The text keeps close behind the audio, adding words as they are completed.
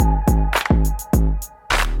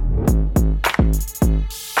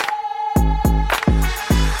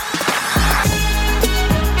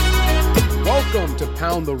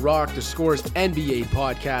Around the Rock, the Scores NBA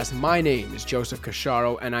podcast. My name is Joseph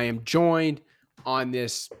Casciaro, and I am joined on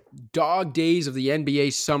this dog days of the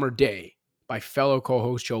NBA summer day by fellow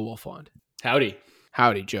co-host Joe Wolfond. Howdy.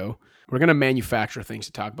 Howdy, Joe. We're going to manufacture things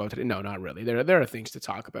to talk about today. No, not really. There are things to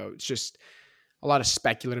talk about. It's just a lot of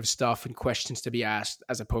speculative stuff and questions to be asked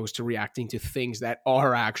as opposed to reacting to things that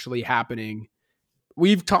are actually happening.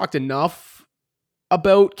 We've talked enough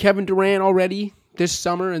about Kevin Durant already this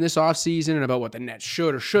summer and this offseason and about what the Nets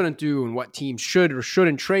should or shouldn't do and what teams should or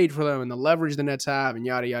shouldn't trade for them and the leverage the Nets have and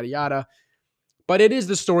yada, yada, yada. But it is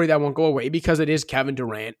the story that won't go away because it is Kevin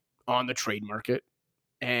Durant on the trade market.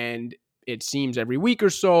 And it seems every week or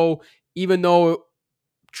so, even though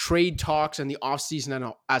trade talks and the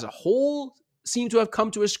offseason as a whole seem to have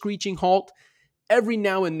come to a screeching halt, every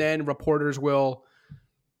now and then reporters will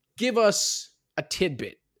give us a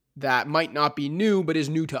tidbit that might not be new, but is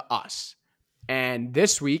new to us. And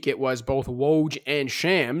this week, it was both Woj and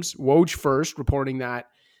Shams. Woj first, reporting that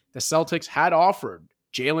the Celtics had offered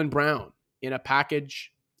Jaylen Brown in a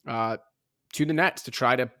package to the Nets to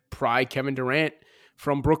try to pry Kevin Durant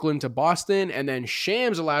from Brooklyn to Boston. And then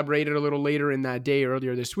Shams elaborated a little later in that day,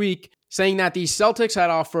 earlier this week, saying that the Celtics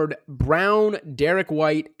had offered Brown, Derek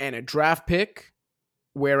White, and a draft pick,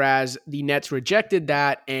 whereas the Nets rejected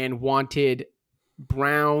that and wanted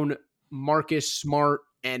Brown, Marcus Smart,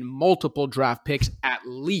 and multiple draft picks at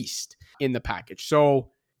least in the package.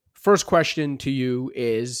 So first question to you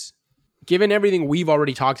is, given everything we've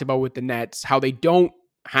already talked about with the Nets, how they don't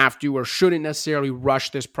have to or shouldn't necessarily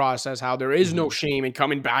rush this process, how there is no shame in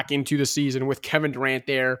coming back into the season with Kevin Durant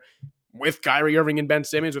there, with Kyrie Irving and Ben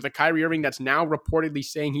Simmons, with a Kyrie Irving that's now reportedly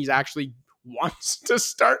saying he's actually wants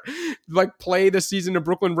to play the season in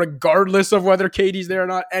Brooklyn regardless of whether KD's there or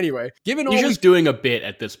not. Anyway, given all he's just doing a bit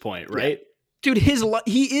at this point, right? Yeah. Dude, he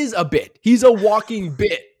is a bit. He's a walking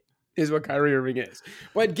bit is what Kyrie Irving is.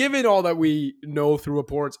 But given all that we know through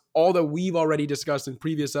reports, all that we've already discussed in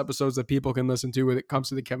previous episodes that people can listen to when it comes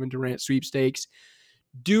to the Kevin Durant sweepstakes,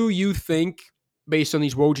 do you think, based on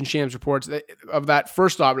these Woj and Shams reports, of that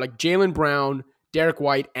first offer, like Jaylen Brown, Derek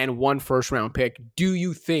White, and one first-round pick, do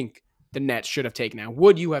you think the Nets should have taken that?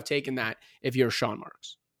 Would you have taken that if you're Sean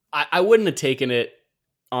Marks? I wouldn't have taken it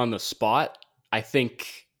on the spot. I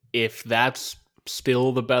think if that's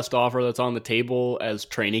still the best offer that's on the table as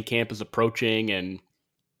training camp is approaching and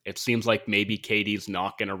it seems like maybe KD's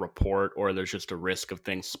not going to report or there's just a risk of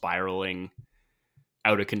things spiraling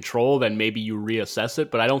out of control, then maybe you reassess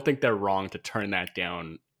it. But I don't think they're wrong to turn that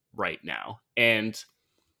down right now. And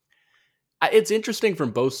it's interesting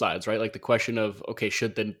from both sides, right? Like the question of, okay,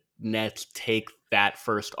 should the Nets take that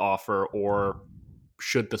first offer or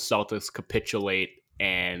should the Celtics capitulate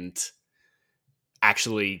and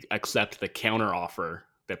actually accept the counter offer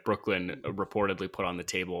that Brooklyn reportedly put on the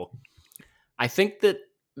table? I think that,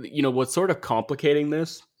 what's sort of complicating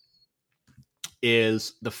this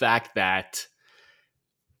is the fact that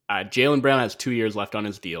Jaylen Brown has 2 years left on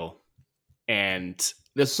his deal. And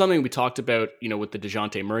this is something we talked about, with the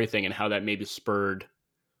DeJounte Murray thing and how that maybe spurred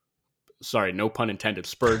San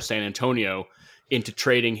Antonio into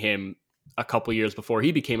trading him a couple years before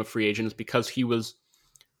he became a free agent, is because he was,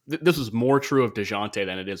 this is more true of DeJounte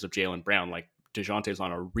than it is of Jaylen Brown. Like DeJounte's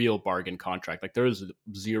on a real bargain contract. Like there is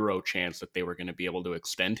zero chance that they were going to be able to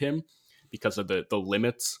extend him because of the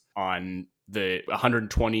limits on the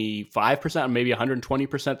 125%, maybe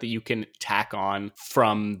 120% that you can tack on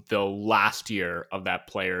from the last year of that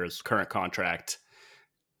player's current contract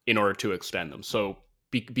in order to extend them. So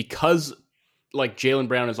because like Jaylen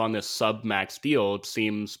Brown is on this sub-max deal, it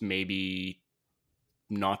seems maybe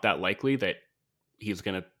not that likely that he's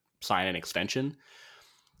going to sign an extension.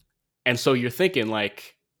 And so you're thinking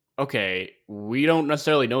like, okay, we don't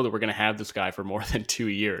necessarily know that we're going to have this guy for more than 2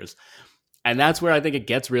 years. And that's where I think it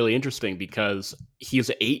gets really interesting because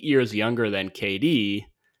he's 8 years younger than KD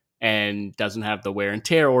and doesn't have the wear and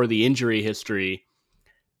tear or the injury history.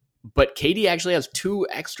 But KD actually has 2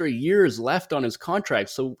 extra years left on his contract.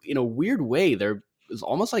 So in a weird way, there is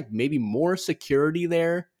almost like maybe more security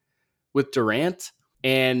there with Durant.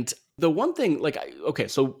 And the one thing,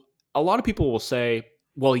 so a lot of people will say,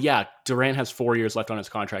 well, yeah, Durant has 4 years left on his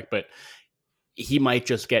contract, but he might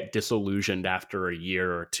just get disillusioned after a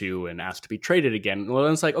year or two and ask to be traded again. Well,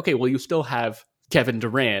 then it's like, okay, well, you still have Kevin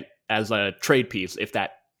Durant as a trade piece if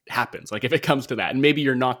that happens, like if it comes to that. And maybe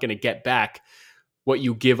you're not going to get back what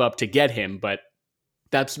you give up to get him, but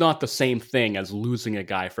that's not the same thing as losing a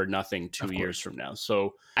guy for nothing 2 years from now.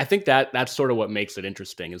 So I think that's sort of what makes it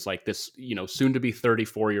interesting is like this, soon to be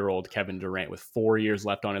 34-year-old Kevin Durant with 4 years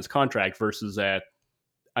left on his contract versus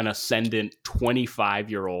an ascendant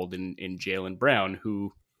 25-year-old in Jaylen Brown,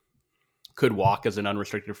 who could walk as an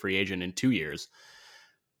unrestricted free agent in 2 years.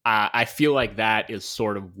 I feel like that is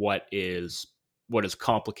sort of what is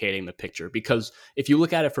complicating the picture, because if you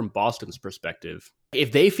look at it from Boston's perspective,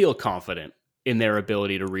 if they feel confident in their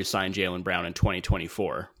ability to re-sign Jaylen Brown in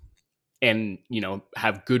 2024 and,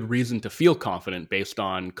 have good reason to feel confident based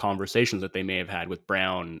on conversations that they may have had with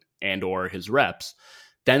Brown and or his reps,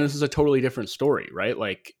 then this is a totally different story, right?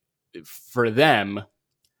 Like, for them,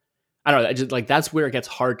 I don't know, just like that's where it gets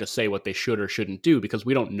hard to say what they should or shouldn't do, because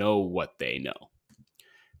we don't know what they know.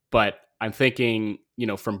 But I'm thinking,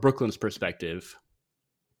 from Brooklyn's perspective,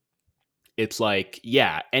 it's like,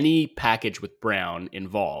 yeah, any package with Brown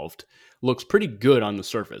involved looks pretty good on the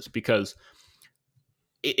surface, because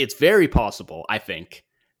it's very possible, I think,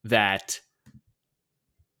 that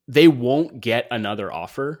they won't get another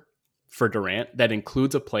offer for Durant that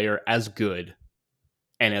includes a player as good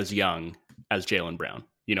and as young as Jaylen Brown.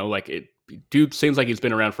 Dude seems like he's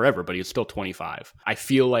been around forever, but he's still 25. I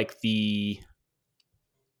feel like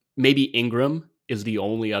maybe Ingram is the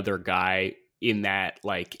only other guy in that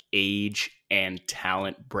like age and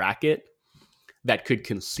talent bracket that could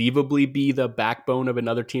conceivably be the backbone of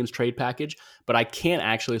another team's trade package, but I can't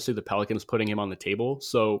actually see the Pelicans putting him on the table.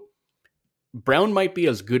 So Brown might be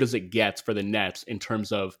as good as it gets for the Nets in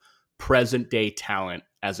terms of present day talent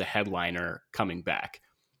as a headliner coming back.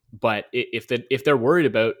 But if they're worried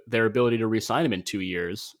about their ability to re-sign him in 2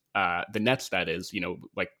 years, the Nets, that is,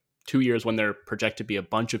 like 2 years when they're projected to be a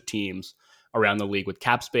bunch of teams around the league with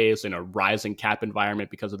cap space and a rising cap environment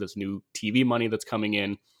because of this new TV money that's coming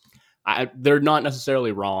in, they're not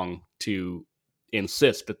necessarily wrong to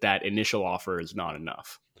insist that initial offer is not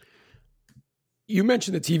enough. You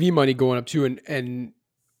mentioned the TV money going up too, and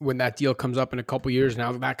when that deal comes up in a couple years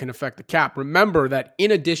now, that can affect the cap. Remember that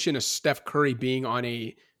in addition to Steph Curry being on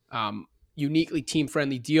a uniquely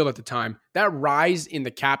team-friendly deal at the time, that rise in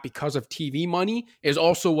the cap because of TV money is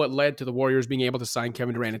also what led to the Warriors being able to sign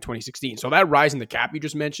Kevin Durant in 2016. So that rise in the cap you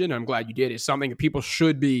just mentioned, I'm glad you did, is something that people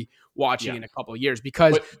should be watching in a couple of years,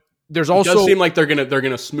 because there's also... It does seem like they're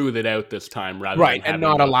gonna smooth it out this time rather than and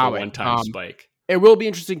not allow a one-time spike. It will be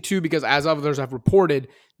interesting too, because as others have reported,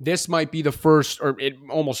 this might be the first, or it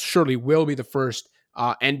almost surely will be the first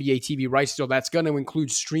NBA TV rights deal that's going to include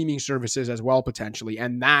streaming services as well, potentially.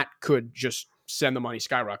 And that could just send the money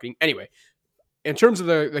skyrocketing. Anyway, in terms of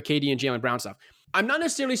the KD and Jaylen Brown stuff, I'm not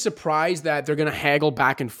necessarily surprised that they're going to haggle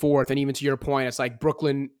back and forth. And even to your point, it's like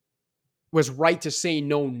Brooklyn was right to say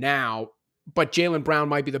no now, but Jaylen Brown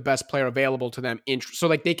might be the best player available to them. So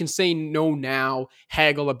like they can say no now,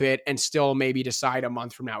 haggle a bit, and still maybe decide a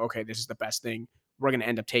month from now, okay, this is the best thing. We're going to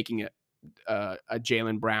end up taking a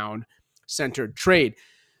Jaylen Brown centered trade.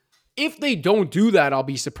 If they don't do that, I'll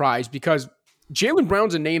be surprised, because Jaylen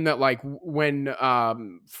Brown's a name that, like, when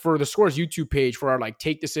for the Scores YouTube page for our like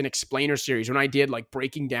Take This In Explainer series, when I did like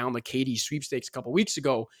breaking down the KD sweepstakes a couple weeks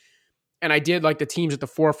ago, and I did like the teams at the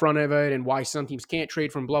forefront of it and why some teams can't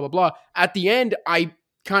trade from blah blah blah, at the end I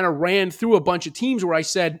kind of ran through a bunch of teams where I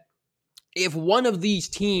said, if one of these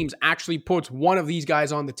teams actually puts one of these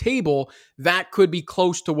guys on the table, that could be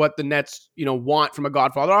close to what the Nets, want from a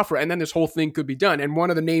Godfather offer. And then this whole thing could be done. And one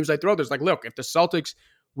of the names I throw out there is like, look, if the Celtics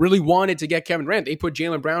really wanted to get Kevin Durant, they put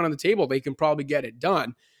Jaylen Brown on the table, they can probably get it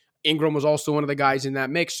done. Ingram was also one of the guys in that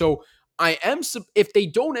mix. So if they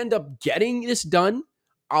don't end up getting this done,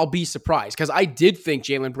 I'll be surprised, because I did think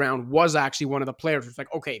Jaylen Brown was actually one of the players. It's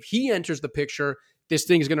like, okay, if he enters the picture, this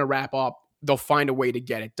thing is going to wrap up. They'll find a way to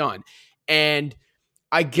get it done. And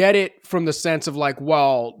I get it from the sense of like,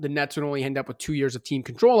 well, the Nets would only end up with 2 years of team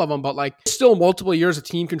control of them, but like still multiple years of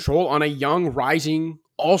team control on a young, rising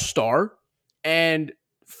all-star. And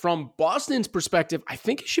from Boston's perspective, I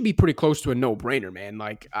think it should be pretty close to a no-brainer, man.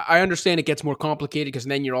 Like, I understand it gets more complicated because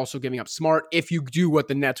then you're also giving up Smart if you do what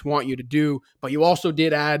the Nets want you to do, but you also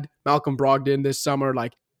did add Malcolm Brogdon this summer.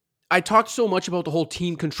 Like, I talked so much about the whole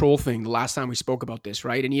team control thing the last time we spoke about this,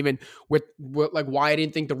 right? And even with like why I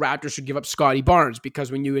didn't think the Raptors should give up Scotty Barnes, because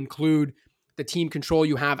when you include the team control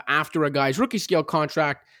you have after a guy's rookie scale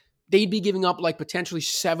contract, they'd be giving up like potentially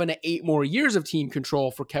 7 to 8 more years of team control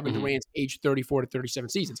for Kevin Durant's age 34 to 37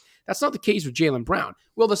 seasons. That's not the case with Jaylen Brown.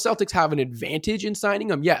 Will the Celtics have an advantage in signing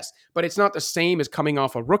him? Yes, but it's not the same as coming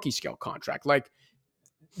off a rookie scale contract. Like,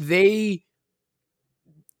 they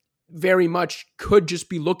very much could just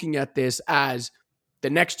be looking at this as the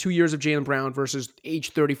next 2 years of Jaylen Brown versus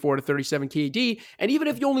age 34 to 37 KD. And even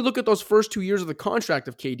if you only look at those first 2 years of the contract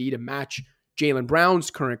of KD to match Jaylen Brown's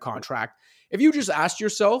current contract, if you just asked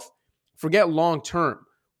yourself, forget long-term,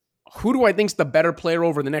 who do I think's the better player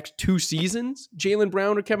over the next 2 seasons, Jaylen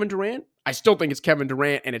Brown or Kevin Durant? I still think it's Kevin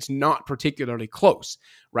Durant, and it's not particularly close,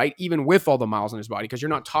 right? Even with all the miles on his body, because you're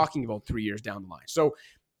not talking about 3 years down the line. So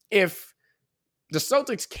if the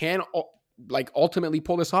Celtics can ultimately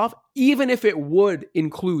pull this off, even if it would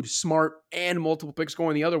include Smart and multiple picks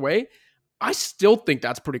going the other way, I still think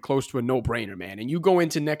that's pretty close to a no-brainer, man. And you go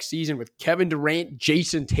into next season with Kevin Durant,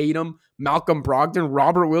 Jason Tatum, Malcolm Brogdon,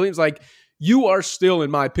 Robert Williams, you are still, in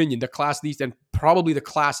my opinion, the class of the East and probably the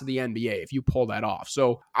class of the NBA if you pull that off.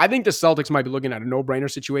 So I think the Celtics might be looking at a no-brainer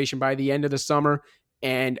situation by the end of the summer.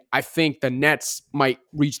 And I think the Nets might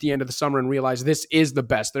reach the end of the summer and realize this is the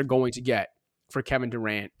best they're going to get for Kevin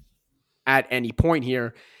Durant at any point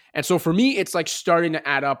here. And so for me, it's starting to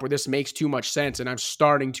add up where this makes too much sense. And I'm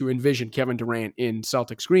starting to envision Kevin Durant in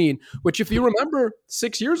Celtics green, which if you remember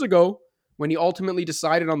 6 years ago, when he ultimately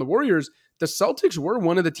decided on the Warriors, the Celtics were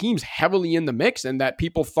one of the teams heavily in the mix and that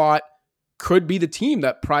people thought could be the team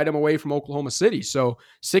that pried him away from Oklahoma City. So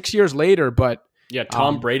 6 years later, but yeah,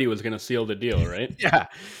 Tom Brady was going to seal the deal, right? Yeah,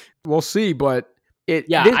 we'll see. But this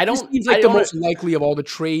seems the most likely of all the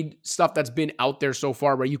trade stuff that's been out there so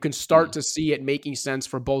far, where you can start to see it making sense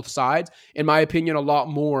for both sides. In my opinion, a lot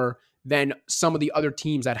more than some of the other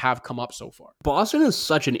teams that have come up so far. Boston is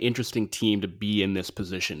such an interesting team to be in this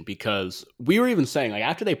position because we were even saying,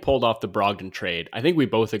 after they pulled off the Brogdon trade, I think we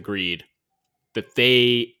both agreed that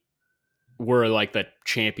they were the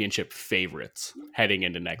championship favorites heading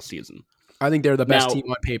into next season. I think they're the best team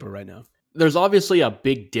on paper right now. There's obviously a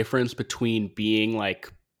big difference between being a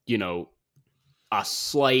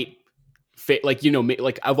slight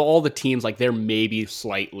of all the teams, they're maybe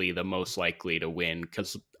slightly the most likely to win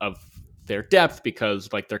because of their depth, because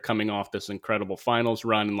they're coming off this incredible finals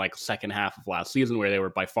run in second half of last season where they were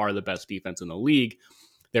by far the best defense in the league.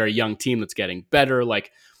 They're a young team that's getting better.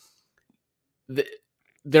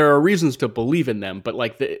 There are reasons to believe in them, but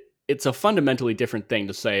it's a fundamentally different thing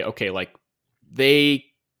to say, okay, they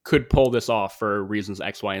could pull this off for reasons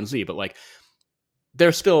X, Y, and Z, but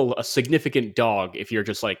they're still a significant dog if you're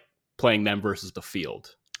just playing them versus the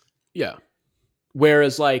field. Yeah.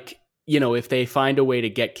 Whereas if they find a way to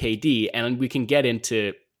get KD, and we can get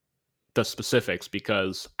into the specifics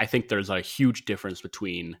because I think there's a huge difference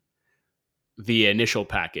between the initial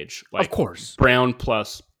package, of course, Brown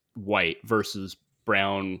plus White versus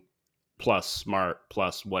Brown plus Smart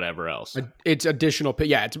plus whatever else. It's additional.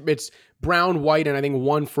 Yeah, it's Brown, White, and I think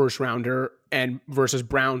 1 first rounder, and versus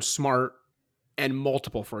Brown, Smart, and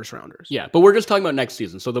multiple first rounders. Yeah, but we're just talking about next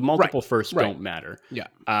season, so the multiple firsts don't matter. Yeah.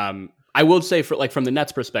 I will say from the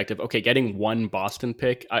Nets perspective, okay, getting 1 Boston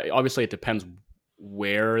pick, obviously it depends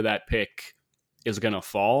where that pick is going to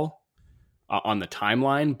fall on the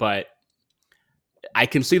timeline, but I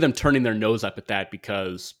can see them turning their nose up at that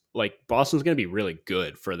because Boston's going to be really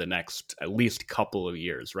good for the next at least couple of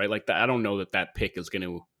years, right? I don't know that pick is going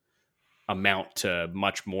to amount to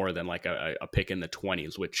much more than a pick in the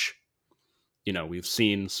 20s, which we've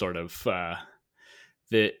seen sort of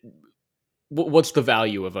what's the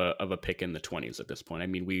value of a pick in the 20s at this point? I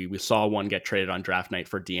mean, we saw one get traded on draft night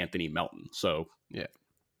for DeAnthony Melton. So yeah,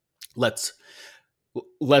 let's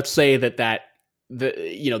say that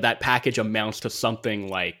package amounts to something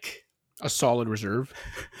like a solid reserve.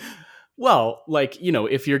 Well,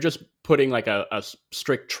 if you're just putting a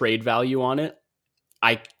strict trade value on it,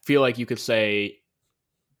 I feel you could say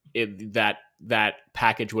that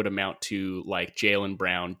package would amount to Jaylen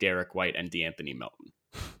Brown, Derek White, and DeAnthony Melton.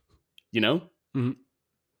 Mm-hmm.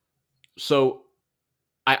 So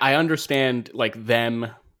I understand them,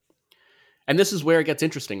 and this is where it gets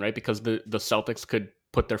interesting, right? Because the Celtics could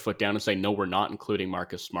put their foot down and say, no, we're not including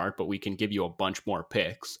Marcus Smart, but we can give you a bunch more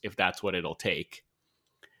picks if that's what it'll take.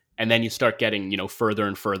 And then you start getting, further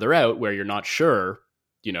and further out where you're not sure,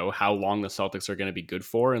 how long the Celtics are going to be good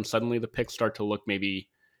for. And suddenly the picks start to look maybe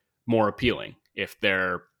more appealing if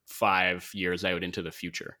they're 5 years out into the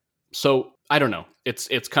future. So I don't know.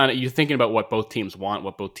 It's kind of, you're thinking about what both teams want,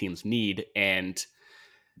 what both teams need. And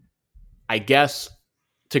I guess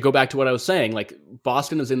to go back to what I was saying,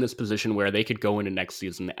 Boston is in this position where they could go into next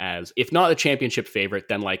season as, if not a championship favorite,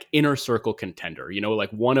 then inner circle contender,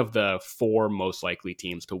 one of the 4 most likely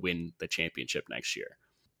teams to win the championship next year.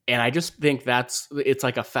 And I just think it's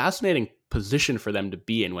a fascinating position for them to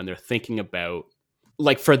be in when they're thinking about,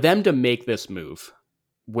 for them to make this move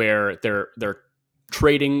where they're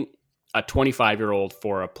trading a 25-year-old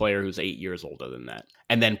for a player who's 8 years older than that.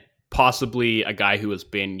 And then possibly a guy who has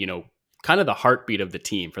been, kind of the heartbeat of the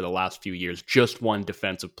team for the last few years, just won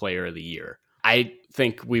Defensive Player of the Year. I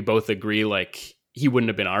think we both agree, he wouldn't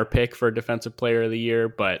have been our pick for Defensive Player of the Year,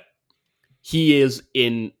 but he is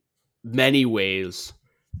in many ways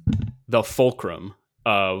the fulcrum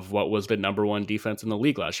of what was the number one defense in the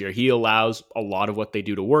league last year. He allows a lot of what they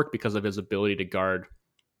do to work because of his ability to guard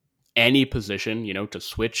any position, to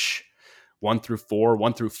switch 1 through 4,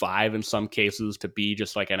 1 through 5 in some cases, to be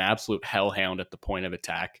just like an absolute hellhound at the point of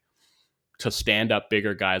attack, to stand up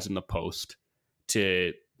bigger guys in the post,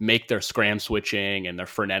 to make their scram switching and their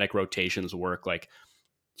frenetic rotations work. Like,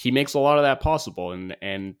 he makes a lot of that possible,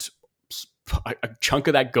 and a chunk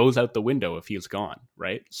of that goes out the window if he's gone,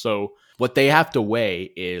 right? So what they have to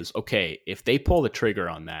weigh is, okay, if they pull the trigger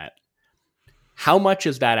on that, how much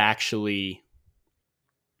is that actually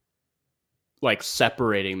like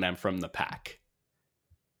separating them from the pack?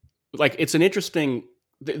 Like, it's an interesting,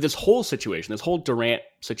 this whole situation, this whole Durant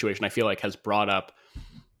situation, I feel like has brought up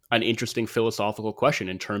an interesting philosophical question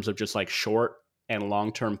in terms of just like short and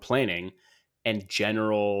long-term planning and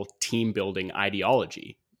general team building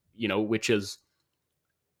ideology, which is,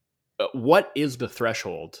 what is the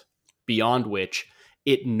threshold beyond which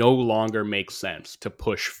it no longer makes sense to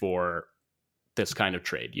push for this kind of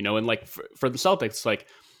trade, and like for the Celtics, like,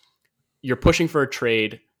 you're pushing for a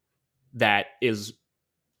trade that is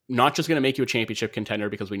not just going to make you a championship contender,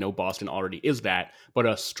 because we know Boston already is that, but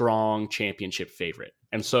a strong championship favorite.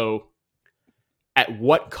 And so at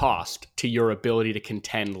what cost to your ability to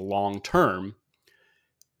contend long-term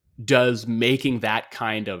does making that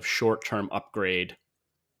kind of short-term upgrade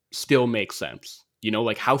still make sense?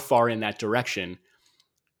 Like, how far in that direction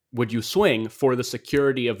would you swing for the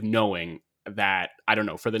security of knowing that, I don't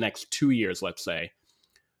know, for the next 2 years, let's say,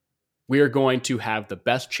 we are going to have the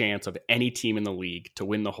best chance of any team in the league to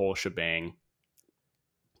win the whole shebang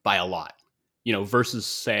by a lot, versus,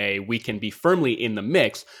 say, we can be firmly in the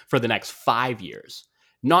mix for the next 5 years,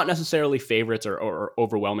 not necessarily favorites or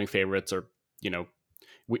overwhelming favorites, or,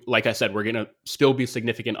 like I said, we're going to still be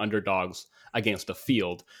significant underdogs against the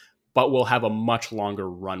field, but we'll have a much longer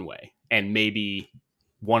runway. And maybe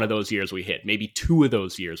one of those years we hit, maybe 2 of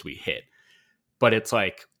those years we hit. But it's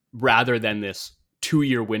like, rather than this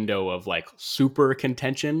 2-year window of like super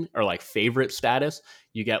contention or like favorite status,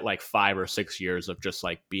 you get like 5 or 6 years of just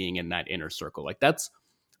like being in that inner circle. Like,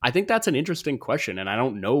 I think that's an interesting question, and I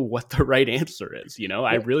don't know what the right answer is.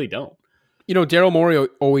 I really don't. Daryl Morey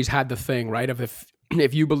always had the thing, right, of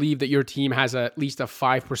if you believe that your team has at least a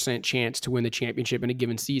 5% chance to win the championship in a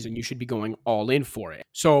given season, you should be going all in for it.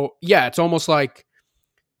 So yeah, it's almost like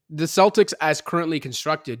the Celtics, as currently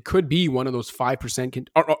constructed, could be one of those 5%,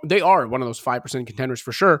 or they are one of those 5% contenders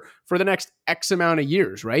for sure for the next X amount of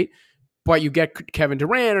years, right? But you get Kevin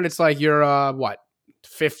Durant, and it's like you're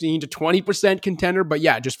 15 to 20% contender, but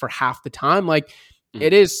yeah, just for half the time. Like,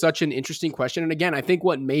 It is such an interesting question. And again, I think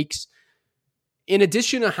what makes, in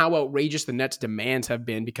addition to how outrageous the Nets' demands have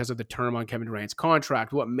been because of the term on Kevin Durant's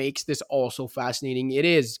contract, what makes this also fascinating, it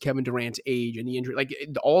is Kevin Durant's age and the injury. Like,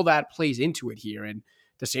 all that plays into it here. And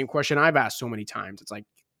the same question I've asked so many times. It's like,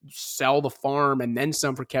 sell the farm and then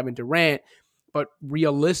some for Kevin Durant. But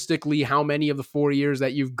realistically, how many of the 4 years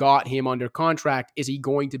that you've got him under contract is he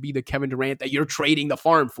going to be the Kevin Durant that you're trading the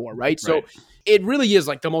farm for, right? So it really is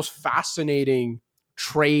like the most fascinating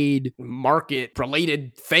trade market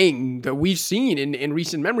related thing that we've seen in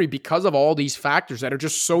recent memory, because of all these factors that are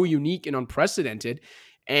just so unique and unprecedented.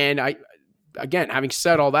 And again, having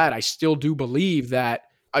said all that, I still do believe that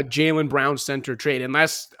a Jaylen Brown center trade,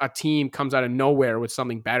 unless a team comes out of nowhere with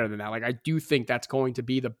something better than that, like, I do think that's going to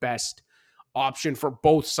be the best option for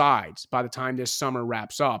both sides by the time this summer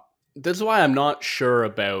wraps up. This is why I'm not sure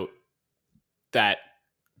about that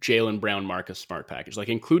Jaylen Brown Marcus Smart package. Like,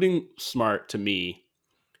 including Smart, to me,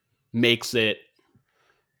 makes it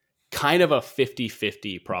kind of a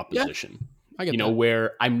 50-50 proposition. Yeah, I get that.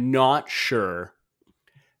 Where I'm not sure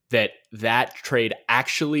that trade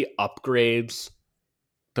actually upgrades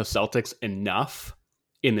the Celtics enough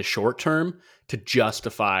in the short term to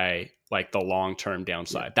justify like the long-term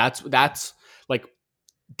downside. Yeah. That's like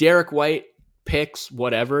Derek White picks,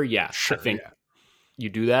 whatever. Yeah, sure, I think you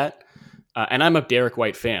do that. And I'm a Derek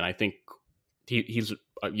White fan. I think he's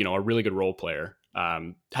a really good role player.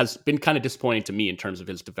 Has been kind of disappointing to me in terms of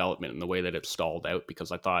his development and the way that it stalled out, because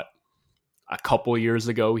I thought a couple years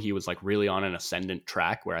ago he was like really on an ascendant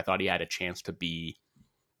track where I thought he had a chance to be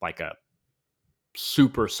like a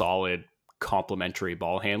super solid complementary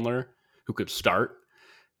ball handler who could start,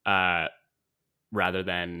 rather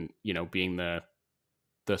than, being the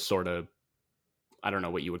sort of, I don't know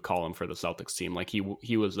what you would call him for the Celtics team. Like,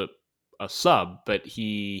 he was a sub, but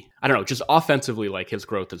I don't know, just offensively, like, his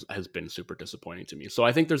growth has been super disappointing to me. So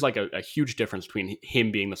I think there's like a huge difference between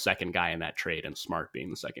him being the second guy in that trade and Smart being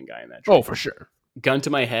the second guy in that trade. Oh, for sure. gun to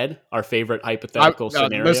my head, our favorite hypothetical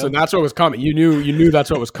scenario. Listen, that's what was coming. You knew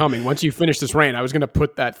that's what was coming. Once you finished this rant, I was going to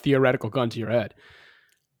put that theoretical gun to your head.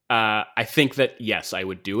 I think that, yes, I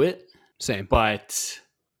would do it. Same. But,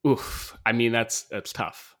 oof, I mean, that's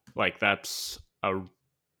tough. Like, that's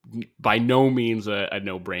by no means a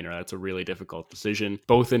no-brainer. That's a really difficult decision,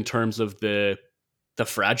 both in terms of the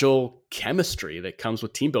fragile chemistry that comes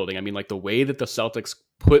with team building. I mean, like, the way that the Celtics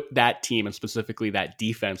put that team, and specifically that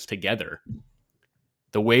defense, together,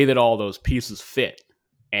 the way that all those pieces fit,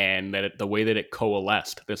 and that the way that it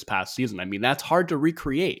coalesced this past season, I mean, that's hard to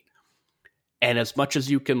recreate. And as much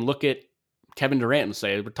as you can look at Kevin Durant and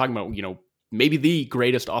say, we're talking about, maybe the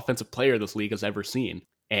greatest offensive player this league has ever seen,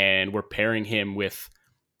 and we're pairing him with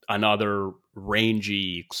another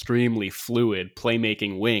rangy, extremely fluid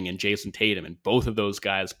playmaking wing in Jason Tatum, and both of those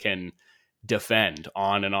guys can defend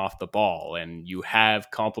on and off the ball, and you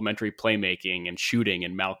have complementary playmaking and shooting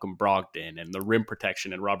and Malcolm Brogdon and the rim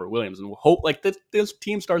protection and Robert Williams, and we'll hope like this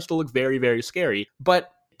team starts to look very, very scary.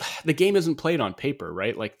 But the game isn't played on paper,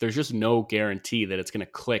 right? Like, there's just no guarantee that it's going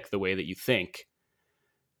to click the way that you think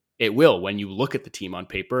it will when you look at the team on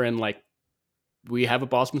paper. And like, we have a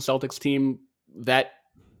Boston Celtics team that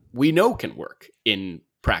we know can work in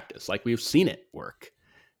practice. Like, we've seen it work,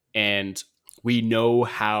 and we know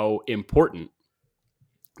how important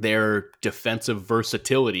their defensive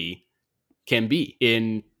versatility can be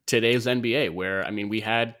in today's NBA, where, I mean, we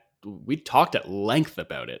talked at length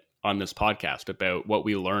about it on this podcast, about what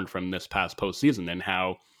we learned from this past postseason, and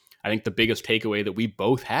how I think the biggest takeaway that we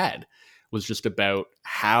both had was just about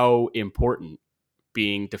how important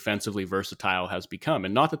being defensively versatile has become.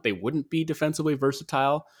 And not that they wouldn't be defensively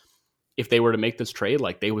versatile if they were to make this trade.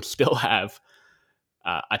 Like, they would still have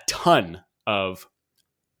a ton of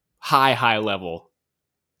high level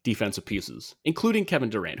defensive pieces, including Kevin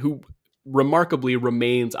Durant, who remarkably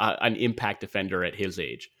remains an impact defender at his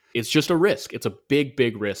age. It's just a risk. It's a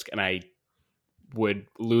big risk, and I would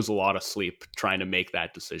lose a lot of sleep trying to make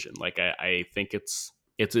that decision. Like, I think it's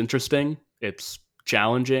interesting, it's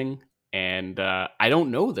challenging, and I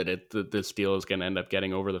don't know that this deal is going to end up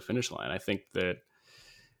getting over the finish line. I think that,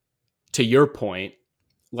 to your point,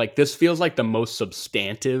 like, this feels like the most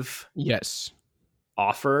substantive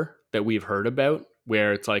offer that we've heard about,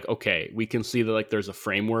 where it's like, okay, we can see that, like, there's a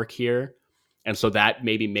framework here, and so that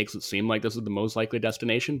maybe makes it seem like this is the most likely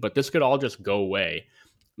destination, but this could all just go away.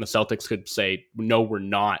 And the Celtics could say, no, we're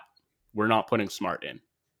not putting Smart in.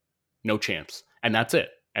 No chance. And that's it.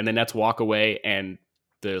 And then Nets walk away, and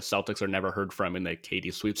the Celtics are never heard from in the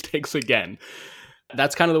KD sweepstakes again.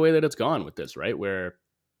 That's kind of the way that it's gone with this, right? Where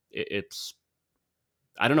it's,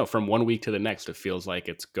 I don't know, from one week to the next, it feels like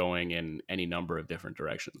it's going in any number of different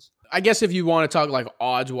directions. I guess if you want to talk like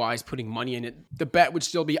odds-wise, putting money in it, the bet would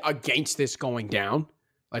still be against this going down.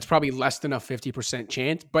 It's probably less than a 50%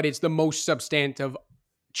 chance, but it's the most substantive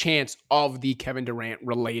chance of the Kevin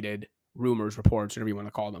Durant-related rumors, reports, whatever you want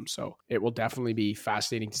to call them. So it will definitely be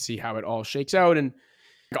fascinating to see how it all shakes out. And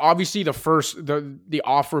obviously the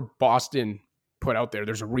offer Boston put out there,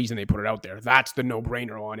 there's a reason they put it out there. That's the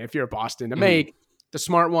no-brainer one. If you're Boston to make the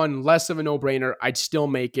Smart one, less of a no-brainer, I'd still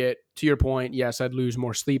make it. To your point, yes, I'd lose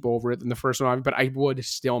more sleep over it than the first one, but I would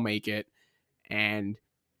still make it, and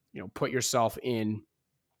put yourself in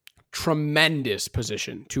tremendous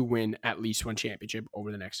position to win at least one championship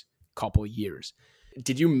over the next couple of years.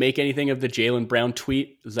 Did you make anything of the Jaylen Brown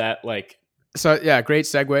tweet? Is that like... So, yeah, great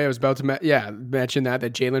segue. I was about to mention that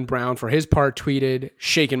Jaylen Brown, for his part, tweeted,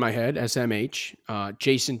 shaking my head, SMH.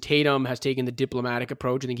 Jason Tatum has taken the diplomatic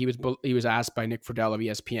approach. I think he was asked by Nick Friedel of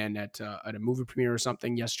ESPN at a movie premiere or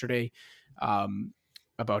something yesterday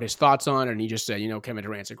about his thoughts on it. And he just said, Kevin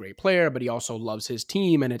Durant's a great player, but he also loves his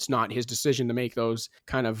team, and it's not his decision to make those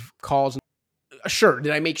kind of calls. Sure,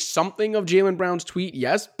 did I make something of Jaylen Brown's tweet?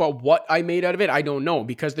 Yes, but what I made out of it, I don't know,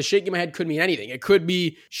 because the shaking my head could mean anything. It could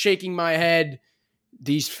be shaking my head,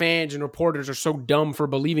 these fans and reporters are so dumb for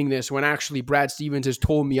believing this, when actually Brad Stevens has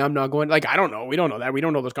told me I'm not going. Like, I don't know. We don't know that. We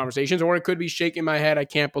don't know those conversations. Or it could be shaking my head, I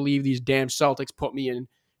can't believe these damn Celtics put me in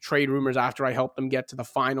trade rumors after I helped them get to the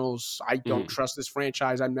finals. I don't trust this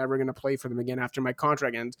franchise. I'm never going to play for them again after my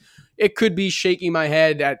contract ends. It could be shaking my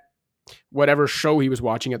head at whatever show he was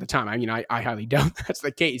watching at the time. I mean, I highly doubt that's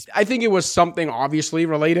the case. I think it was something obviously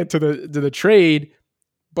related to the trade,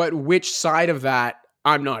 but which side of that,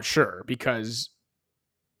 I'm not sure, because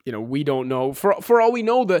we don't know. For all we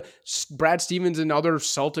know, the Brad Stevens and other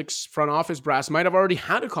Celtics front office brass might have already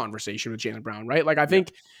had a conversation with Jaylen Brown, right? Like, I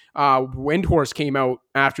think Windhorst came out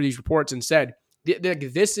after these reports and said,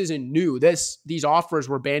 this isn't new. These offers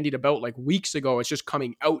were bandied about like weeks ago. It's just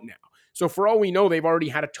coming out now. So for all we know, they've already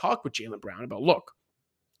had a talk with Jaylen Brown about, look,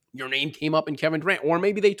 your name came up in Kevin Durant. Or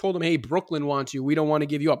maybe they told him, hey, Brooklyn wants you. We don't want to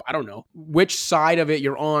give you up. I don't know. Which side of it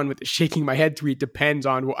you're on with the shaking my head tweet depends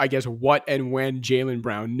on, I guess, what and when Jaylen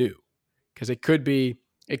Brown knew. Because it could be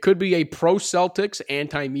a pro-Celtics,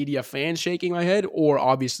 anti-media fan shaking my head, or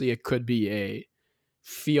obviously it could be a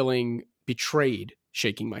feeling betrayed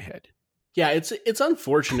shaking my head. Yeah, it's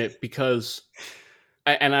unfortunate because,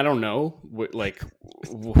 and I don't know what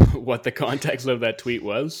the context of that tweet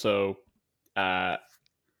was. So, I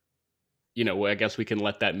guess we can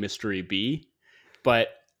let that mystery be. But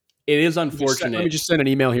it is unfortunate. Let me just send an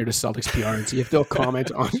email here to Celtics PR and see if they'll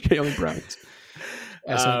comment on Jaylen Brown's.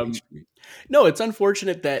 No, it's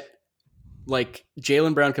unfortunate that like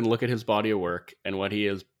Jaylen Brown can look at his body of work and what he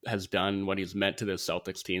has done, what he's meant to the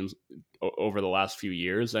Celtics teams over the last few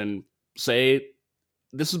years, and say,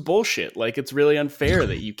 this is bullshit. Like, it's really unfair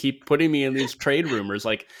that you keep putting me in these trade rumors,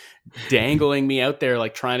 like dangling me out there,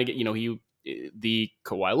 like trying to get, the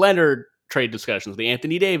Kawhi Leonard trade discussions, the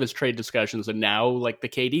Anthony Davis trade discussions, and now like the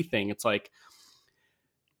KD thing. It's like,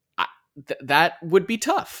 that would be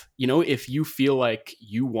tough. If you feel like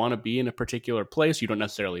you want to be in a particular place, you don't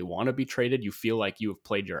necessarily want to be traded. You feel like you have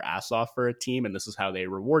played your ass off for a team and this is how they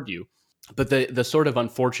reward you. But the sort of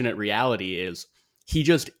unfortunate reality is he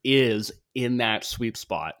just is in that sweet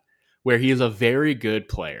spot where he is a very good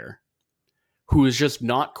player who is just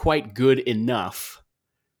not quite good enough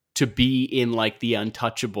to be in like the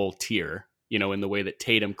untouchable tier, in the way that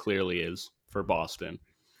Tatum clearly is for Boston,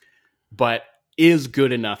 but is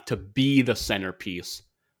good enough to be the centerpiece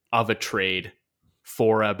of a trade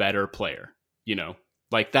for a better player.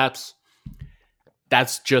 Like that's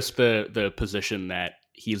just the position that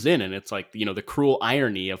he's in. And it's like, the cruel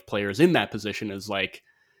irony of players in that position is like,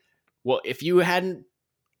 well, if you hadn't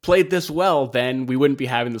played this well, then we wouldn't be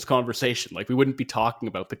having this conversation. Like, we wouldn't be talking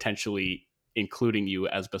about potentially including you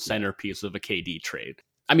as the centerpiece of a KD trade.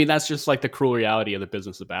 I mean, that's just like the cruel reality of the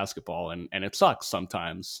business of basketball. And it sucks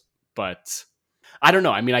sometimes, but I don't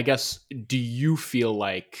know. I mean, I guess, do you feel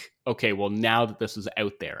like, okay, well, now that this is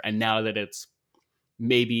out there and now that it's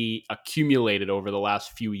maybe accumulated over the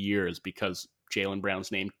last few years because Jaylen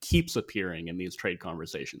Brown's name keeps appearing in these trade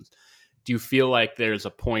conversations, do you feel like there's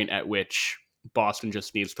a point at which Boston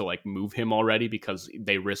just needs to like move him already because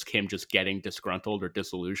they risk him just getting disgruntled or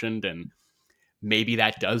disillusioned, and maybe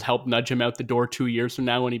that does help nudge him out the door 2 years from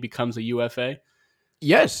now when he becomes a UFA?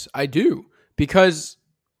 Yes, I do. Because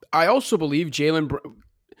I also believe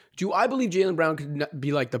do I believe Jaylen Brown could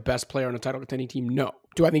be like the best player on a title contending team? No.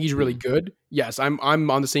 Do I think he's really good? Yes, I'm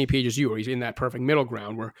on the same page as you, where he's in that perfect middle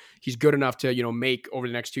ground where he's good enough to, make over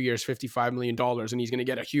the next 2 years $55 million, and he's going to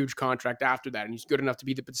get a huge contract after that, and he's good enough to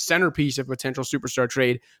be the centerpiece of a potential superstar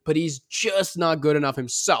trade, but he's just not good enough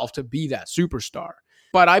himself to be that superstar.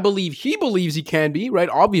 But I believe he believes he can be, right?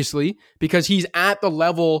 Obviously, because he's at the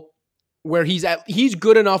level where he's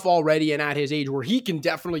good enough already and at his age where he can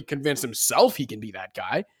definitely convince himself he can be that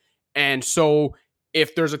guy. And so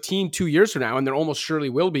if there's a team 2 years from now, and there almost surely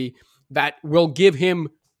will be, that will give him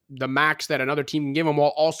the max that another team can give him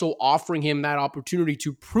while also offering him that opportunity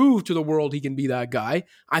to prove to the world he can be that guy,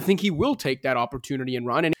 I think he will take that opportunity and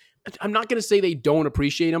run. And I'm not going to say they don't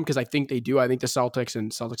appreciate him, because I think they do. I think the Celtics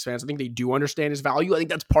and Celtics fans, I think they do understand his value. I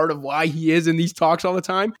think that's part of why he is in these talks all the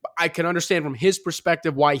time. But I can understand from his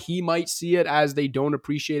perspective why he might see it as they don't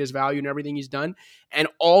appreciate his value and everything he's done. And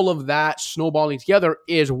all of that snowballing together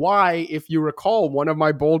is why, if you recall, one of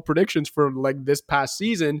my bold predictions for like this past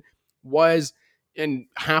season was, and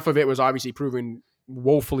half of it was obviously proven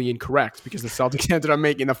woefully incorrect because the Celtics ended up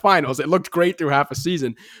making the finals. It looked great through half a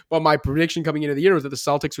season, but my prediction coming into the year was that the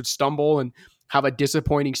Celtics would stumble and have a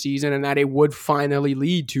disappointing season, and that it would finally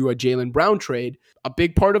lead to a Jaylen Brown trade. A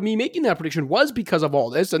big part of me making that prediction was because of all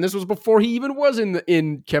this, and this was before he even was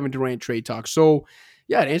in Kevin Durant trade talk. So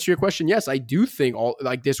yeah, to answer your question, yes, I do think all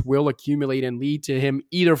like this will accumulate and lead to him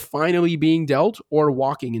either finally being dealt or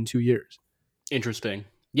walking in 2 years. Interesting.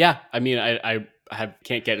 Yeah, I mean, I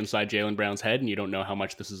can't get inside Jaylen Brown's head, and you don't know how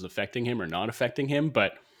much this is affecting him or not affecting him.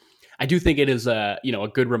 But I do think it is a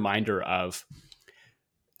good reminder of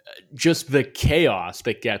just the chaos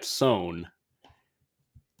that gets sown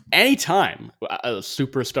anytime a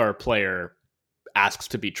superstar player asks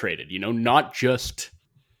to be traded. Not just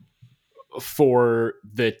for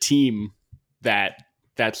the team that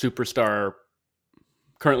superstar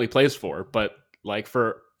currently plays for, but like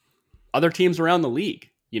for other teams around the league.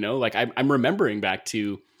 Like I'm remembering back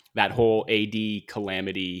to that whole AD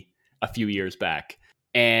calamity a few years back,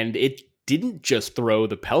 and it didn't just throw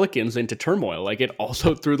the Pelicans into turmoil. Like, it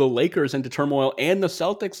also threw the Lakers into turmoil and the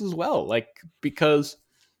Celtics as well. Like, because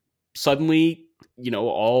suddenly,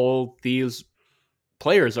 all these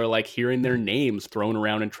players are like hearing their names thrown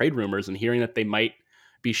around in trade rumors and hearing that they might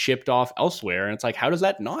be shipped off elsewhere. And it's like, how does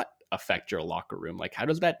that not affect your locker room? Like, how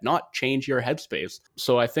does that not change your headspace?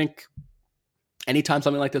 So I think anytime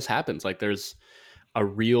something like this happens, like there's a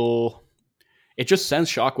real, it just sends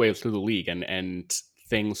shockwaves through the league, and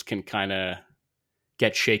things can kind of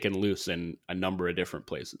get shaken loose in a number of different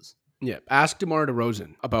places. Yeah. Ask DeMar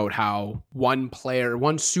DeRozan about how one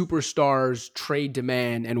superstar's trade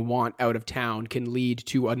demand and want out of town can lead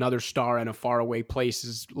to another star in a faraway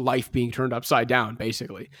place's life being turned upside down,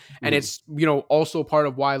 basically. And it's, also part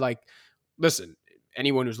of why, like, listen,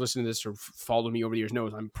 anyone who's listening to this or followed me over the years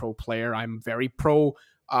knows I'm pro player. I'm very pro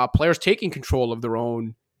players taking control of their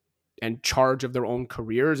own and charge of their own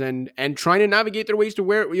careers and trying to navigate their ways to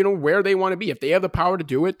where they want to be. If they have the power to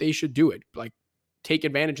do it, they should do it. Like, take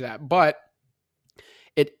advantage of that. But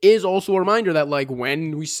it is also a reminder that, like,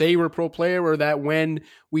 when we say we're pro player, or that when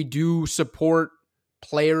we do support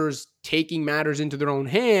players taking matters into their own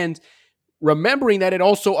hands, remembering that it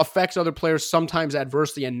also affects other players sometimes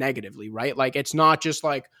adversely and negatively, right? Like, it's not just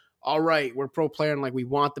like, all right, we're pro player and like we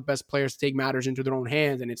want the best players to take matters into their own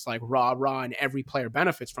hands and it's like rah, and every player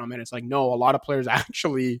benefits from it. It's like, no, a lot of players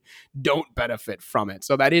actually don't benefit from it.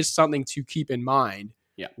 So that is something to keep in mind.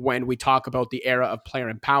 Yeah. When we talk about the era of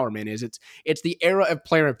player empowerment, is it's the era of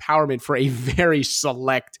player empowerment for a very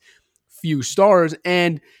select few stars.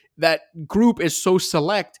 And that group is so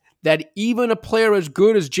select that even a player as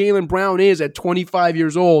good as Jaylen Brown is at 25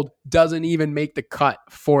 years old doesn't even make the cut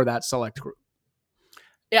for that select group.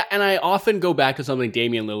 Yeah, and I often go back to something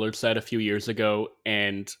Damian Lillard said a few years ago,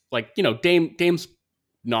 and like, Dame's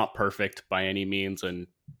not perfect by any means, and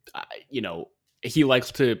he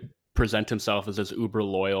likes to present himself as this uber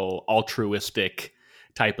loyal, altruistic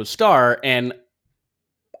type of star, and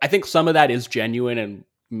I think some of that is genuine and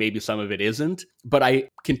maybe some of it isn't, but I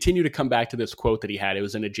continue to come back to this quote that he had. It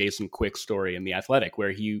was in a Jason Quick story in The Athletic,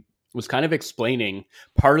 where he was kind of explaining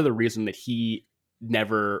part of the reason that he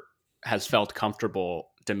never has felt comfortable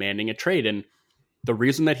demanding a trade. And the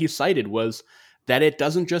reason that he cited was that it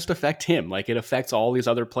doesn't just affect him, like it affects all these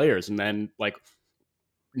other players. And then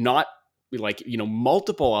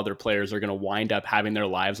multiple other players are going to wind up having their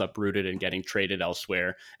lives uprooted and getting traded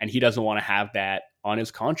elsewhere. And he doesn't want to have that on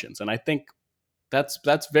his conscience. And I think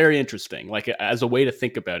that's very interesting, like as a way to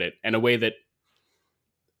think about it, and a way that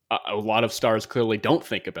a lot of stars clearly don't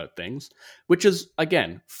think about things, which is,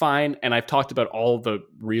 again, fine. And I've talked about all the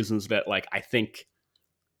reasons that, like, I think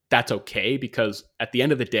that's okay, because at the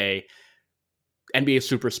end of the day, NBA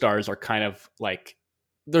superstars are kind of like,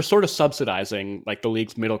 they're sort of subsidizing like the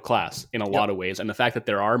league's middle class in a lot of ways. And the fact that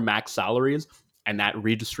there are max salaries and that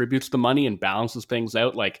redistributes the money and balances things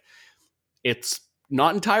out, like, it's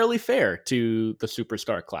not entirely fair to the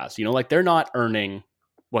superstar class. Like, they're not earning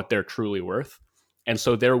what they're truly worth. And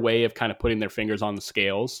so their way of kind of putting their fingers on the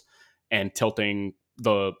scales and tilting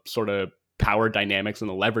the sort of power dynamics and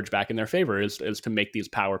the leverage back in their favor is to make these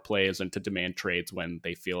power plays and to demand trades when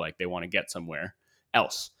they feel like they want to get somewhere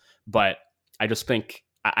else. But I just think,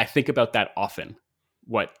 I think about that often,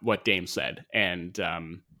 what Dame said. And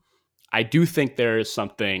I do think there's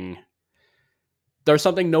something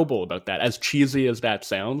noble about that, as cheesy as that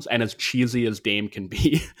sounds, and as cheesy as Dame can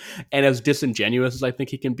be, and as disingenuous as I think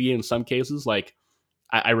he can be in some cases. Like,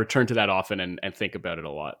 I return to that often and think about it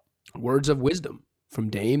a lot. Words of wisdom from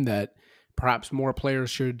Dame that perhaps more players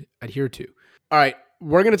should adhere to. All right,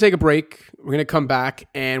 we're going to take a break. We're going to come back,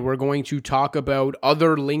 and we're going to talk about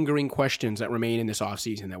other lingering questions that remain in this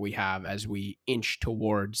offseason that we have as we inch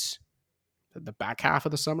towards the back half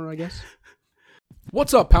of the summer, I guess.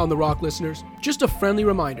 What's up, Pound the Rock listeners? Just a friendly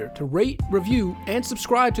reminder to rate, review, and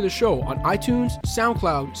subscribe to the show on iTunes,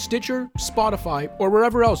 SoundCloud, Stitcher, Spotify, or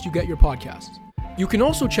wherever else you get your podcasts. You can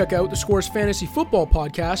also check out the Score's Fantasy Football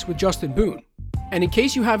Podcast with Justin Boone. And in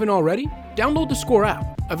case you haven't already, download the Score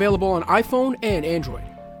app, available on iPhone and Android.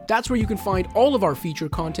 That's where you can find all of our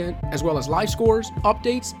featured content, as well as live scores,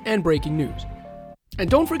 updates, and breaking news. And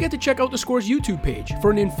don't forget to check out the Score's YouTube page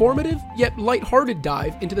for an informative yet lighthearted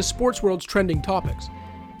dive into the sports world's trending topics.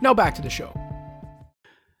 Now back to the show.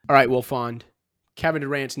 All right, Wolfond. Kevin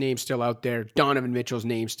Durant's name's still out there. Donovan Mitchell's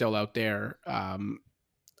name's still out there.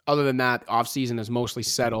 Other than that, offseason is mostly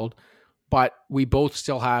settled, but we both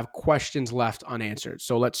still have questions left unanswered.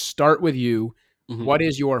 So let's start with you. Mm-hmm. What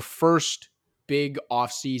is your first big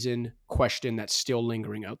offseason question that's still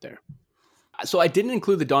lingering out there? So I didn't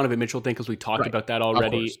include the Donovan Mitchell thing because we talked about that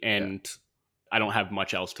already, and I don't have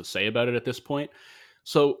much else to say about it at this point.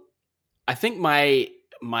 So I think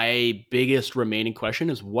my biggest remaining question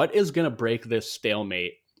is, what is going to break this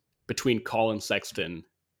stalemate between Colin Sexton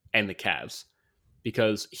and the Cavs?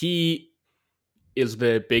 Because he is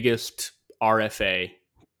the biggest RFA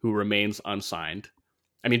who remains unsigned.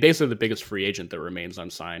 I mean, basically the biggest free agent that remains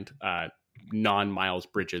unsigned, non-Miles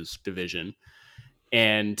Bridges division.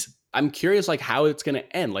 And I'm curious, like, how it's going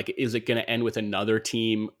to end. Like, is it going to end with another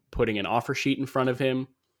team putting an offer sheet in front of him?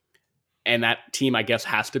 And that team, I guess,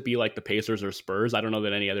 has to be like the Pacers or Spurs. I don't know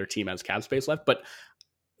that any other team has cap space left. But,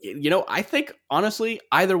 I think, honestly,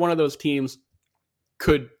 either one of those teams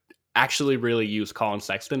could actually really use Colin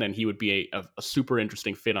Sexton, and he would be a super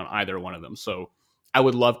interesting fit on either one of them. So I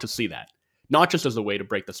would love to see that. Not just as a way to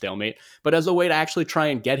break the stalemate, but as a way to actually try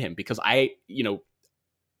and get him. Because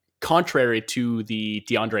contrary to the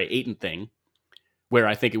DeAndre Ayton thing, where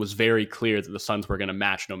I think it was very clear that the Suns were going to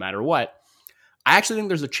match no matter what, I actually think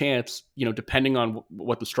there's a chance, depending on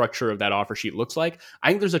what the structure of that offer sheet looks like, I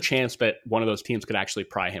think there's a chance that one of those teams could actually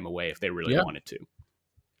pry him away if they really wanted to.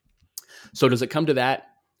 So does it come to that?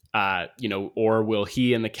 Or will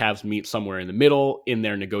he and the Cavs meet somewhere in the middle in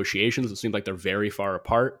their negotiations? It seems like they're very far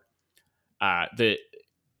apart.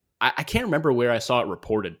 I can't remember where I saw it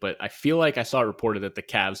reported, but I feel like I saw it reported that the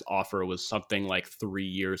Cavs offer was something like 3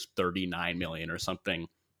 years, $39 million or something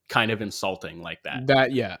kind of insulting like that.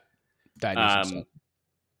 That is insulting.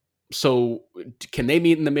 So can they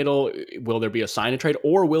meet in the middle? Will there be a sign and trade,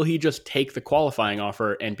 or will he just take the qualifying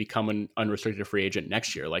offer and become an unrestricted free agent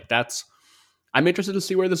next year? Like, I'm interested to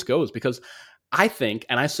see where this goes, because I think,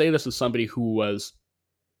 and I say this as somebody who was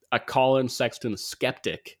a Colin Sexton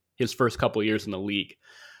skeptic his first couple of years in the league,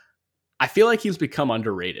 I feel like he's become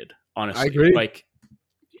underrated, honestly. I agree. Like,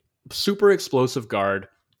 super explosive guard,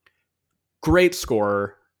 great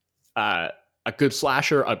scorer, a good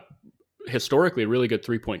slasher, a historically really good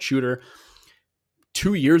three-point shooter.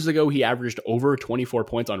 2 years ago, he averaged over 24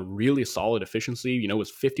 points on really solid efficiency.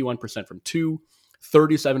 Was 51% from 2,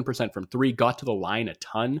 37% from 3, got to the line a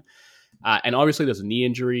ton. And obviously this knee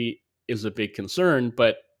injury is a big concern,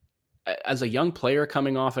 but as a young player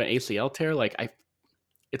coming off an ACL tear, I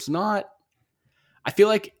feel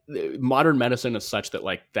like modern medicine is such that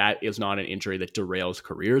like that is not an injury that derails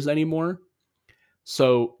careers anymore.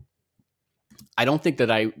 So I don't think that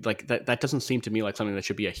that doesn't seem to me like something that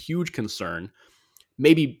should be a huge concern.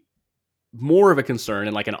 Maybe more of a concern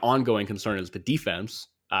and like an ongoing concern is the defense.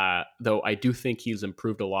 Though I do think he's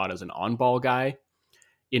improved a lot as an on-ball guy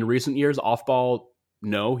in recent years. Off-ball,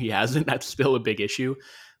 no, he hasn't. That's still a big issue.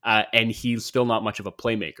 And he's still not much of a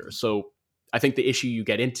playmaker. So I think the issue you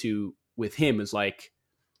get into with him is like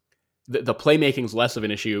the playmaking is less of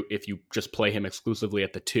an issue if you just play him exclusively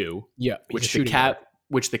at the 2. Yeah, which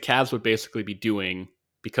the Cavs would basically be doing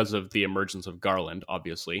because of the emergence of Garland,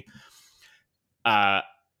 obviously.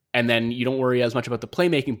 And then you don't worry as much about the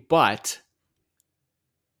playmaking, but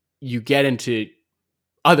you get into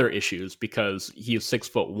other issues because he is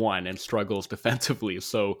 6'1" and struggles defensively.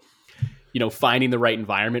 So, finding the right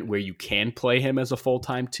environment where you can play him as a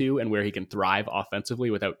full-time 2 and where he can thrive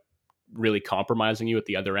offensively without really compromising you at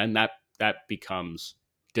the other end, that becomes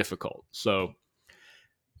difficult. So,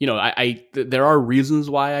 there are reasons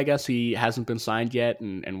why I guess he hasn't been signed yet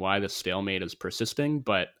and why the stalemate is persisting,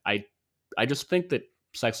 but I just think that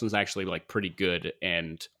Sexton's actually like pretty good,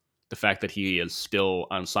 and the fact that he is still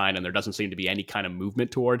unsigned and there doesn't seem to be any kind of movement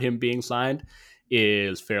toward him being signed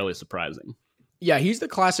is fairly surprising. Yeah, he's the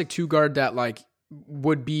classic 2 guard that like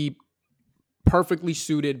would be perfectly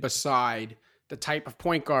suited beside the type of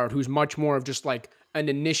point guard who's much more of just like an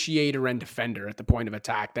initiator and defender at the point of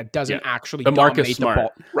attack that doesn't actually dominate the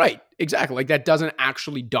ball. Right, exactly. Like that doesn't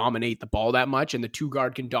actually dominate the ball that much, and the 2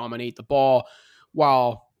 guard can dominate the ball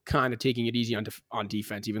while kind of taking it easy on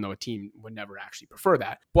defense, even though a team would never actually prefer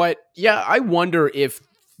that. But yeah, I wonder if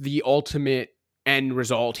the ultimate end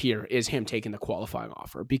result here is him taking the qualifying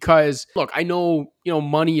offer, because look, I know,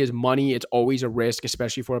 money is money. It's always a risk,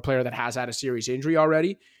 especially for a player that has had a serious injury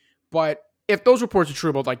already. But if those reports are true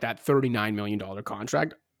about like that $39 million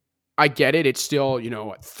contract, I get it. It's still,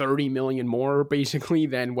 $30 million more basically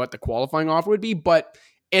than what the qualifying offer would be, but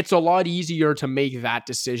it's a lot easier to make that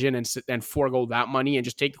decision and forego that money and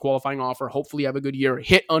just take the qualifying offer, hopefully have a good year,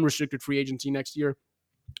 hit unrestricted free agency next year,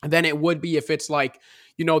 than it would be if it's like,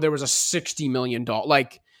 there was a $60 million,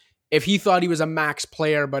 like if he thought he was a max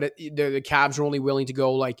player, but the Cavs are only willing to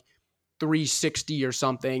go like 360 or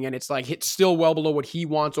something, and it's like it's still well below what he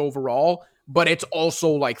wants overall, but it's also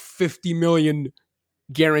like 50 million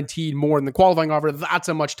guaranteed more than the qualifying offer. That's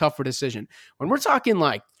a much tougher decision. When we're talking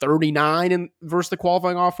like 39 versus the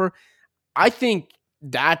qualifying offer, I think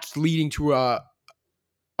that's leading to a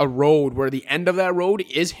road where the end of that road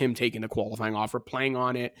is him taking the qualifying offer, playing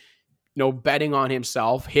on it, betting on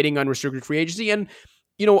himself, hitting unrestricted free agency. And,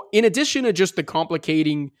 in addition to just the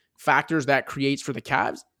complicating factors that creates for the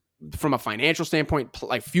Cavs, from a financial standpoint,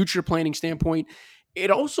 like future planning standpoint.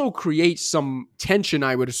 It also creates some tension,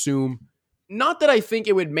 I would assume. Not that I think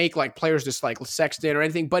it would make like players dislike Sexton or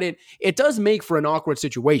anything, but it does make for an awkward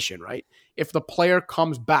situation, right? If the player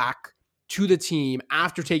comes back to the team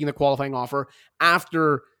after taking the qualifying offer,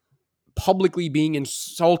 after publicly being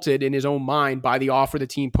insulted in his own mind by the offer the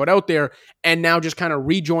team put out there, and now just kind of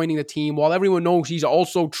rejoining the team while everyone knows he's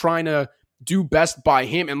also trying to do best by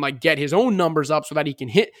him and like get his own numbers up so that he can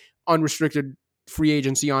hit unrestricted free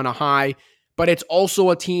agency on a high. But it's also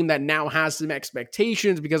a team that now has some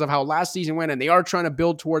expectations because of how last season went, and they are trying to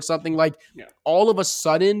build towards something. Like all of a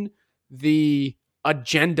sudden, the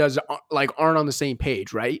agendas like aren't on the same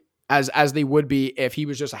page, right? As they would be if he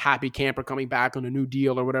was just a happy camper coming back on a new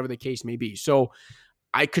deal or whatever the case may be. So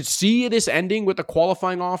I could see this ending with a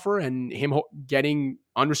qualifying offer and him getting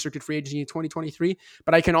unrestricted free agency in 2023.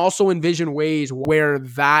 But I can also envision ways where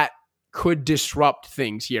that could disrupt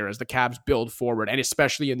things here as the Cavs build forward, and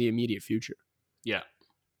especially in the immediate future. Yeah.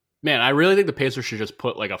 Man, I really think the Pacers should just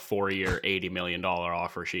put like a 4-year, $80 million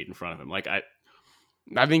offer sheet in front of him. Like I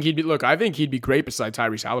think he'd be great beside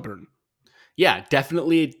Tyrese Haliburton. Yeah,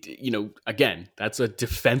 definitely. Again, that's a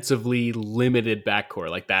defensively limited backcourt.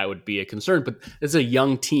 Like that would be a concern, but it's a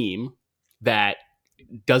young team that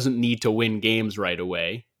doesn't need to win games right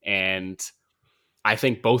away. And I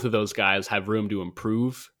think both of those guys have room to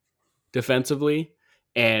improve defensively.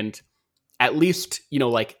 And at least,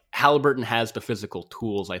 like Haliburton has the physical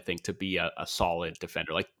tools, I think, to be a solid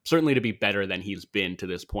defender. Like certainly to be better than he's been to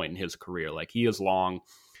this point in his career. Like he is long.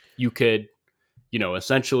 You could,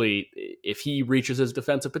 essentially, if he reaches his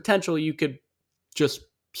defensive potential, you could just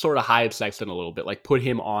sort of hide Sexton a little bit, like put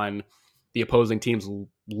him on the opposing team's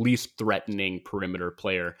least threatening perimeter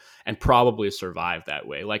player and probably survive that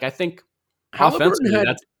way. Like I think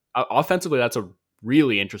offensively, that's a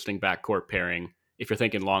really interesting backcourt pairing if you're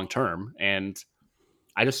thinking long term. And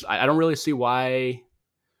I don't really see why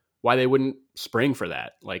they wouldn't spring for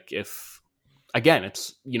that. Like if, again,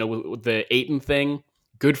 it's, with the Ayton thing,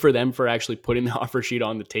 good for them for actually putting the offer sheet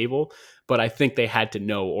on the table. But I think they had to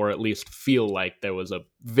know, or at least feel like there was a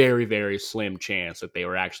very, very slim chance that they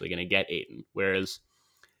were actually going to get Ayton. Whereas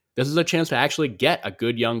this is a chance to actually get a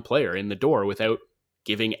good young player in the door without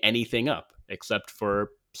giving anything up except for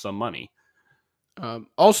some money.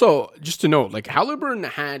 Also, just to note, like Haliburton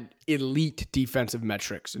had elite defensive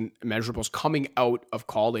metrics and measurables coming out of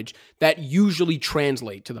college that usually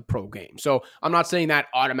translate to the pro game. So I'm not saying that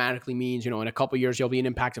automatically means, in a couple of years he'll be an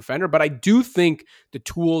impact defender, but I do think the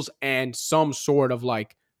tools and some sort of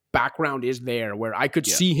like background is there where I could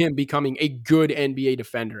see him becoming a good NBA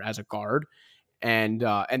defender as a guard. And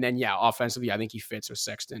then, offensively, I think he fits with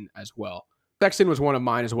Sexton as well. Sexton was one of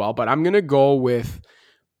mine as well, but I'm going to go with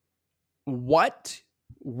what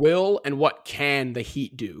will and what can the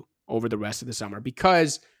Heat do over the rest of the summer?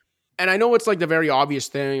 Because, and I know it's like the very obvious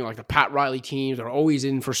thing, like the Pat Riley teams are always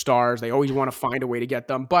in for stars. They always want to find a way to get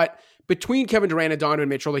them. But between Kevin Durant and Donovan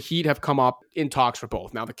Mitchell, the Heat have come up in talks for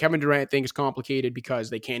both. Now, the Kevin Durant thing is complicated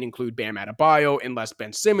because they can't include Bam Adebayo unless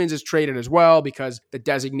Ben Simmons is traded as well, because the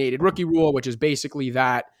designated rookie rule, which is basically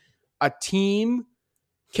that a team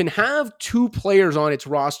can have two players on its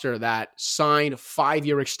roster that sign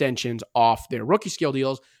 5-year extensions off their rookie scale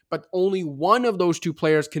deals, but only one of those two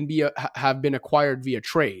players can have been acquired via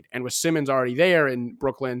trade. And with Simmons already there in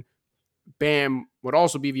Brooklyn, Bam would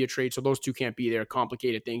also be via trade, so those two can't be there.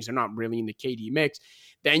 Complicated things. They're not really in the KD mix.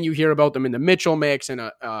 Then you hear about them in the Mitchell mix and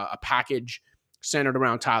a package centered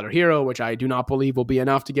around Tyler Hero, which I do not believe will be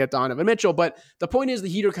enough to get Donovan Mitchell. But the point is the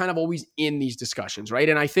Heat are kind of always in these discussions, right?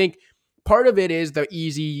 And I think part of it is the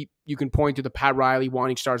easy, you can point to the Pat Riley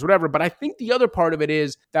wanting stars, whatever. But I think the other part of it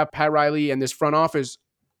is that Pat Riley and this front office,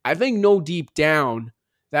 I think, know deep down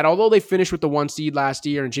that although they finished with the 1 seed last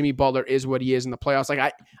year and Jimmy Butler is what he is in the playoffs,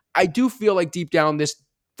 like I do feel like deep down this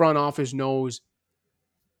front office knows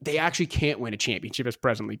they actually can't win a championship as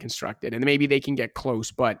presently constructed. And maybe they can get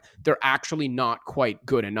close, but they're actually not quite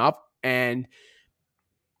good enough. And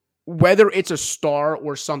whether it's a star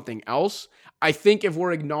or something else, I think if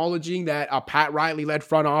we're acknowledging that a Pat Riley-led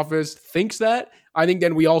front office thinks that, I think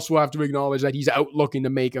then we also have to acknowledge that he's out looking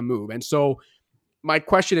to make a move. And so my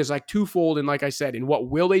question is like twofold. And like I said, in what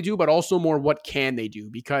will they do, but also more what can they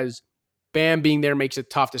do? Because Bam being there makes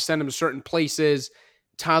it tough to send him to certain places.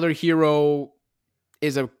 Tyler Hero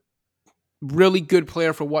is a really good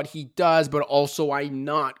player for what he does, but also I'm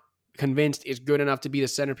not convinced is good enough to be the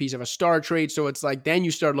centerpiece of a star trade. So it's like, then you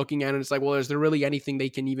start looking at it, it's like, well, is there really anything they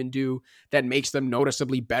can even do that makes them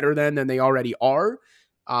noticeably better than they already are?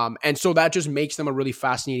 And so that just makes them a really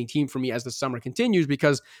fascinating team for me as the summer continues,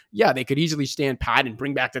 because they could easily stand pat and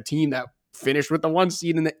bring back the team that finish with the 1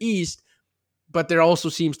 seed in the East, but there also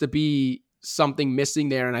seems to be something missing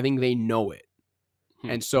there, and I think they know it.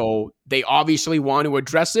 And so they obviously want to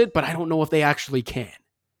address it, but I don't know if they actually can.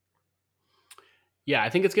 Yeah, I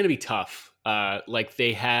think it's going to be tough. Like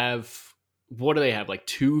they have, what do they have? Like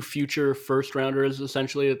 2 future first rounders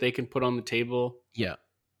essentially that they can put on the table. Yeah.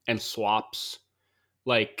 And swaps.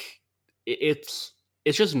 Like it's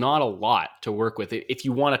just not a lot to work with if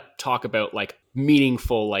you want to talk about like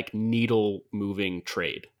meaningful, like needle moving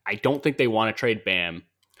trade. I don't think they want to trade Bam.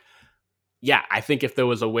 Yeah, I think if there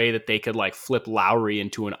was a way that they could like flip Lowry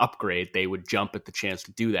into an upgrade, they would jump at the chance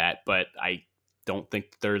to do that. But I don't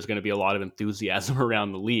think there's going to be a lot of enthusiasm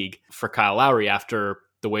around the league for Kyle Lowry after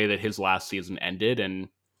the way that his last season ended. And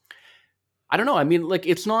I don't know. I mean, like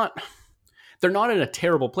they're not in a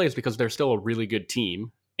terrible place because they're still a really good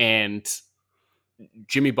team. And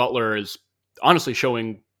Jimmy Butler is honestly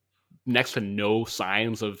showing next to no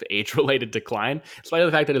signs of age-related decline, despite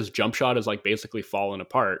the fact that his jump shot is like basically fallen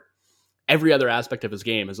apart. Every other aspect of his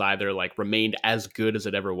game has either like remained as good as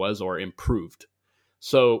it ever was or improved.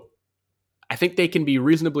 So I think they can be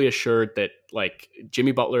reasonably assured that like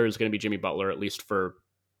Jimmy Butler is going to be Jimmy Butler, at least for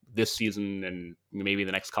this season and maybe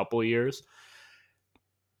the next couple of years.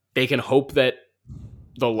 They can hope that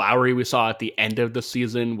the Lowry we saw at the end of the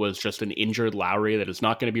season was just an injured Lowry that is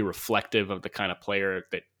not going to be reflective of the kind of player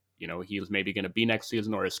that, you know, he is maybe going to be next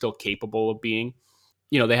season or is still capable of being.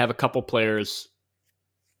 You know, they have a couple players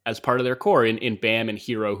as part of their core in Bam and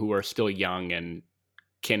Hero who are still young and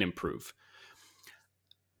can improve.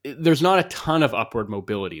 There's not a ton of upward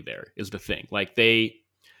mobility there is the thing. Like they,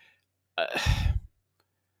 I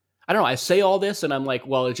don't know. I say all this and I'm like,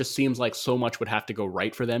 well, it just seems like so much would have to go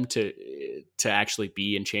right for them to actually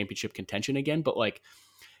be in championship contention again. But like,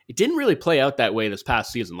 it didn't really play out that way this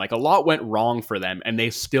past season. Like a lot went wrong for them and they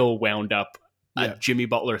still wound up a Jimmy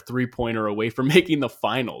Butler 3-pointer away from making the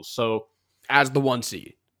finals. So as the 1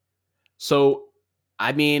 seed. So,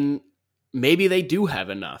 I mean, maybe they do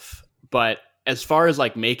have enough, but as far as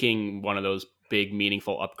like making one of those big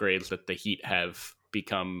meaningful upgrades that the Heat have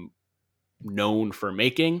become known for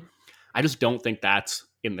making, I just don't think that's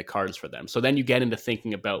in the cards for them. So then you get into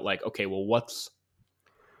thinking about like, okay, well, what's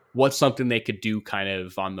something they could do kind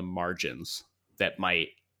of on the margins that might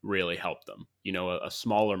really help them, you know, a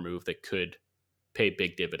smaller move that could pay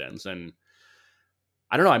big dividends. And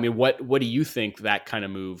I don't know. I mean, what do you think that kind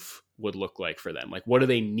of move would look like for them? Like, what do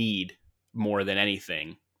they need more than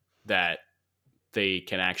anything that they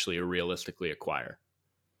can actually realistically acquire?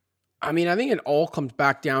 I mean, I think it all comes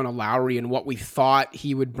back down to Lowry and what we thought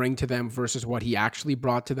he would bring to them versus what he actually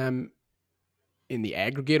brought to them in the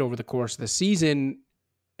aggregate over the course of the season,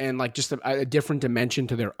 and like just a different dimension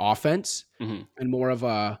to their offense and more of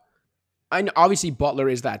obviously Butler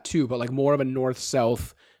is that too, but like more of a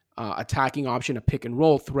north-south attacking option, a pick and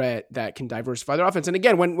roll threat that can diversify their offense. And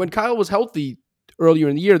again, when Kyle was healthy earlier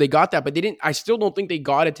in the year, they got that, but I still don't think they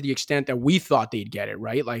got it to the extent that we thought they'd get it,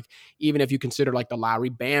 right? Like even if you consider like the Lowry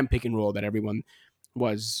Bam pick and roll that everyone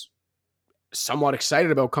was somewhat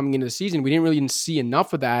excited about coming into the season, we didn't really see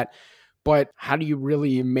enough of that. But how do you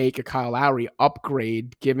really make a Kyle Lowry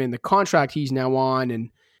upgrade given the contract he's now on?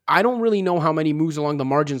 And I don't really know how many moves along the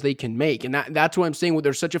margins they can make. And that's what I'm saying. Well,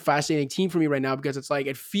 they're such a fascinating team for me right now because it's like,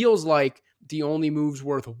 it feels like the only moves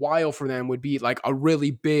worthwhile for them would be like a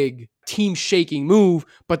really big team shaking move,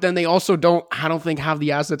 but then they also I don't think have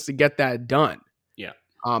the assets to get that done. Yeah.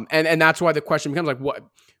 And that's why the question becomes like,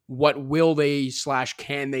 what will they /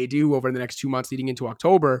 can they do over the next 2 months leading into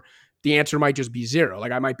October? The answer might just be zero.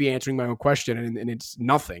 Like I might be answering my own question and it's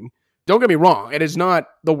nothing. Don't get me wrong. It is not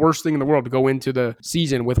the worst thing in the world to go into the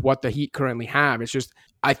season with what the Heat currently have. It's just,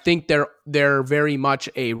 I think they're very much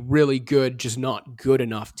a really good, just not good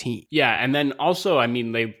enough team. Yeah. And then also, I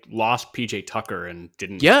mean, they lost PJ Tucker and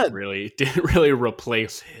didn't really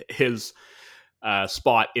replace his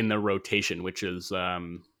spot in the rotation, which is,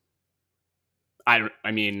 the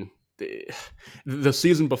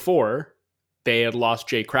season before they had lost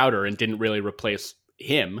Jay Crowder and didn't really replace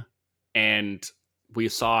him. And we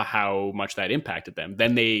saw how much that impacted them.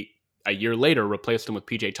 Then they, a year later, replaced him with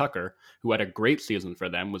PJ Tucker, who had a great season for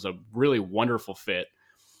them, was a really wonderful fit.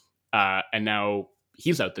 And now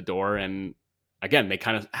he's out the door. And again, they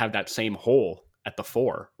kind of have that same hole at the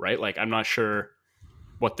 4, right? Like, I'm not sure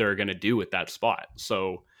what they're going to do with that spot.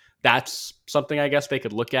 So that's something I guess they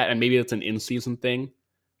could look at. And maybe it's an in-season thing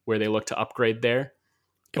where they look to upgrade there.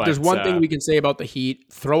 If there's one thing we can say about the Heat,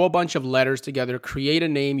 throw a bunch of letters together, create a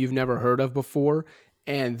name you've never heard of before,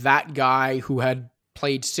 and that guy who had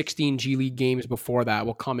played 16 G League games before that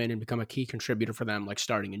will come in and become a key contributor for them, like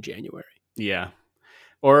starting in January. Yeah.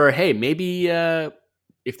 Or, hey, maybe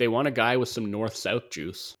if they want a guy with some north-south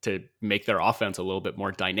juice to make their offense a little bit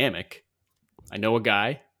more dynamic, I know a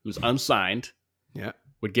guy who's unsigned. Yeah.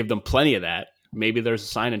 Would give them plenty of that. Maybe there's a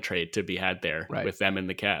sign and trade to be had there with them and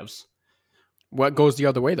the Cavs. What goes the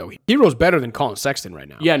other way, though? Hero's better than Colin Sexton right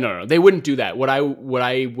now. Yeah, no, they wouldn't do that. What I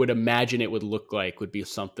would imagine it would look like would be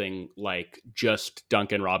something like just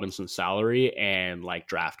Duncan Robinson's salary and like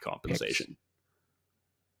draft compensation. Picks.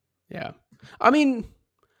 Yeah. I mean,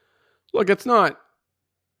 look, it's not...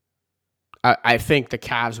 I think the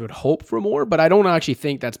Cavs would hope for more, but I don't actually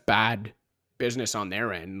think that's bad business on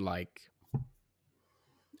their end. Like,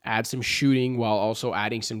 add some shooting while also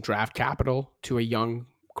adding some draft capital to a young,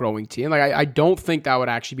 growing team. Like, I don't think that would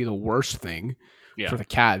actually be the worst thing for the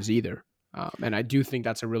Cavs either. And I do think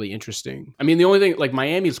that's a really interesting... I mean, the only thing, like,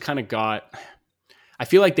 Miami's kind of got... I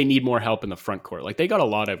feel like they need more help in the front court. Like, they got a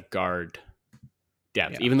lot of guard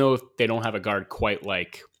depth. Even though they don't have a guard quite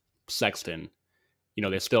like Sexton, you know,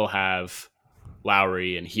 they still have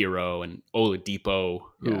Lowry and Hero and Oladipo,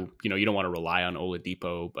 who, you know, you don't want to rely on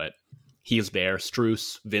Oladipo, but he's there.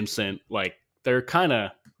 Strus, Vincent, like, they're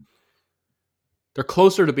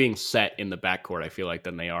closer to being set in the backcourt, I feel like,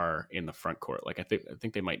 than they are in the front court. Like, I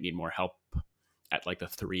think they might need more help at like the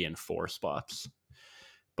 3 and 4 spots.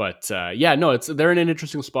 But they're in an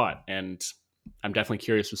interesting spot, and I'm definitely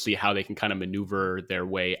curious to see how they can kind of maneuver their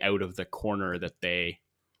way out of the corner that they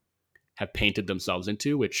have painted themselves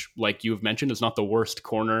into, which, like you've mentioned, is not the worst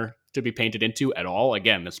corner to be painted into at all.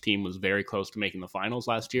 Again, this team was very close to making the finals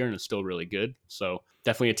last year and is still really good. So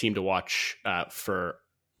definitely a team to watch for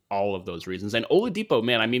all of those reasons. And Oladipo,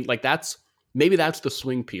 man, I mean, like, that's the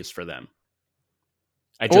swing piece for them.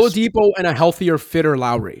 Oladipo and a healthier, fitter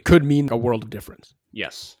Lowry could mean a world of difference.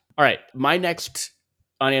 Yes. All right. My next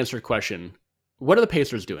unanswered question: what are the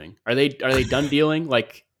Pacers doing? Are they done dealing?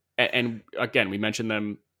 Like, and again, we mentioned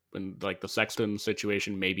them in like the Sexton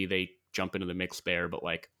situation. Maybe they jump into the mix there, but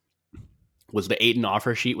like, was the Ayton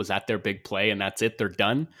offer sheet, was that their big play and that's it? They're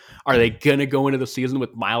done. Are they gonna go into the season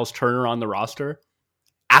with Miles Turner on the roster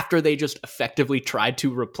after they just effectively tried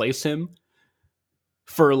to replace him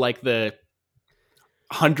for like the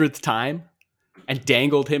 100th time and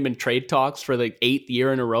dangled him in trade talks for the 8th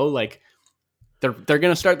year in a row? Like, they're going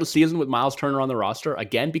to start the season with Miles Turner on the roster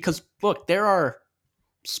again? Because look, there are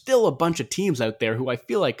still a bunch of teams out there who I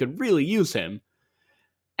feel like could really use him.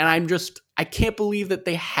 And I can't believe that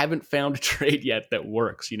they haven't found a trade yet that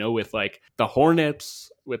works, you know, with like the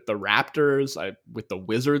Hornets, with the Raptors, with the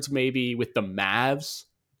Wizards, maybe with the Mavs,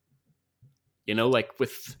 you know, like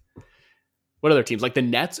with what other teams, like the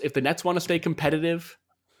Nets, if the Nets want to stay competitive,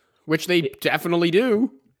 which they definitely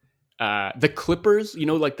do. The Clippers, you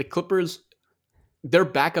know, like the Clippers, their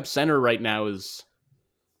backup center right now is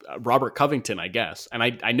Robert Covington, I guess. And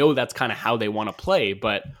I know that's kind of how they want to play,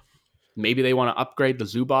 but maybe they want to upgrade the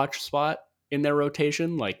Zubac spot in their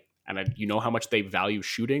rotation. Like, and you know how much they value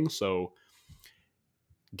shooting. So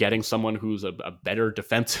getting someone who's a better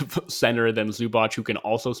defensive center than Zubac, who can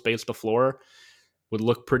also space the floor, would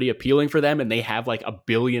look pretty appealing for them. And they have like a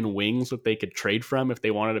billion wings that they could trade from if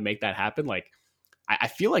they wanted to make that happen. Like, I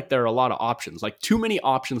feel like there are a lot of options, like too many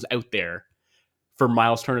options out there for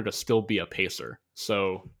Miles Turner to still be a Pacer.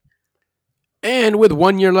 So, and with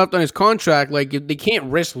 1 year left on his contract, like, they can't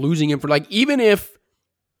risk losing him for, like, even if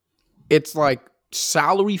it's like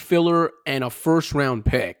salary filler and a first round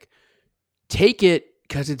pick, take it,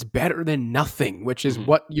 because it's better than nothing, which is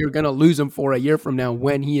what you're going to lose him for a year from now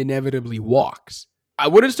when he inevitably walks. I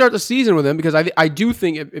wouldn't start the season with him because I do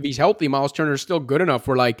think if he's healthy, Miles Turner is still good enough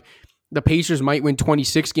where, like, the Pacers might win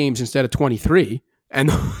 26 games instead of 23. And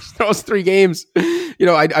those 3 games, you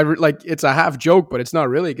know, I like, it's a half joke, but it's not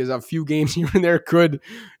really, because a few games here and there could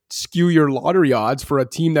skew your lottery odds for a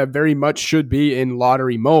team that very much should be in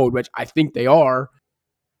lottery mode, which I think they are.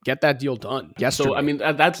 Get that deal done. Yes. So, I mean,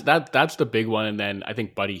 that's the big one. And then I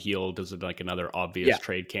think Buddy Hield is like another obvious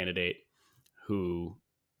trade candidate who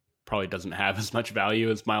probably doesn't have as much value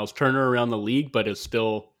as Miles Turner around the league, but is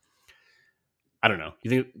still, I don't know. You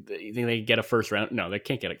think they get a first round? No, they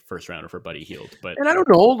can't get a first rounder for Buddy Hield. But, and I don't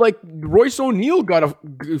know, like, Royce O'Neal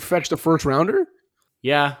fetched a first rounder.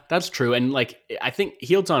 Yeah, that's true. And like, I think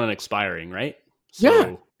Hield's on an expiring, right? So,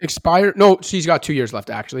 yeah. Expired. No, he's got 2 years left,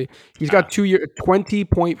 actually. He's got 2 years,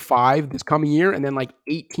 20.5 this coming year, and then like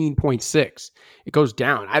 18.6. It goes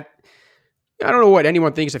down. I don't know what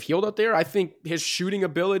anyone thinks of Hield out there. I think his shooting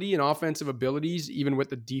ability and offensive abilities, even with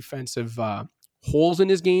the defensive holes in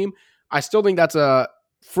his game, I still think that's on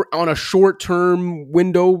a short-term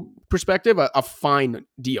window perspective, a fine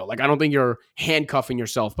deal. Like, I don't think you're handcuffing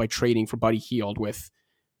yourself by trading for Buddy Hield with,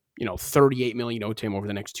 you know, $38 million owed to him over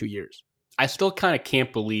the next 2 years. I still kind of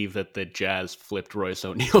can't believe that the Jazz flipped Royce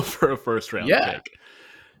O'Neal for a first round Yeah. pick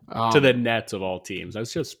to the Nets of all teams.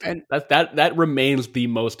 That's just And that remains the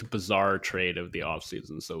most bizarre trade of the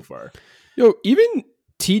offseason so far. even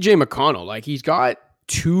TJ McConnell, like he's got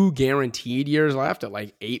 2 guaranteed years left at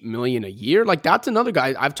like $8 million a year. Like that's another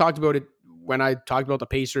guy. I've talked about it when I talked about the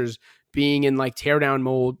Pacers being in like teardown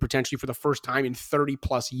mode potentially for the first time in 30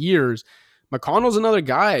 plus years. McConnell's another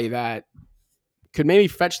guy that could maybe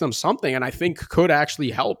fetch them something, and I think could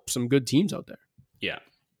actually help some good teams out there. Yeah.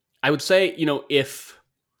 I would say,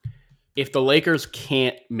 if the Lakers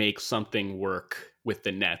can't make something work with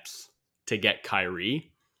the Nets to get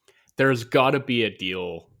Kyrie, there's got to be a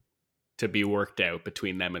deal to be worked out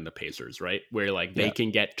between them and the Pacers, right? Where like they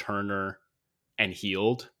can get Turner and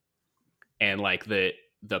Hield, and like the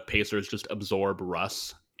Pacers just absorb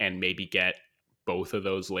Russ and maybe get both of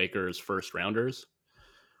those Lakers first rounders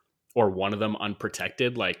or one of them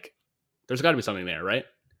unprotected. Like there's got to be something there, right?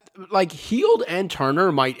 Like Hield and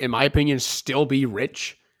Turner might, in my opinion, still be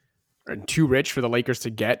rich and too rich for the Lakers to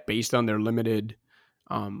get based on their limited.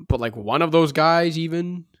 But like one of those guys,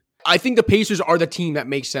 even I think the Pacers are the team that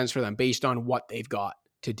makes sense for them based on what they've got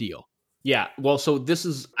to deal. Yeah. Well, so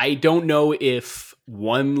I don't know if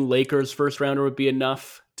one Lakers first rounder would be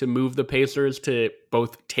enough to move the Pacers to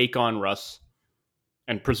both take on Russ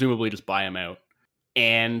and presumably just buy him out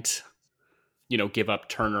and, give up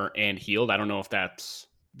Turner and Hield. I don't know if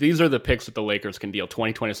these are the picks that the Lakers can deal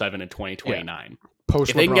 2027 and 2029. Yeah.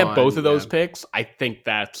 If they can get both of those picks, I think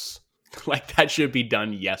that should be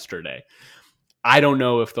done yesterday. I don't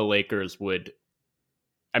know if the Lakers would,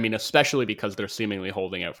 especially because they're seemingly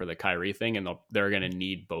holding out for the Kyrie thing and they're going to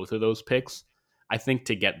need both of those picks, I think,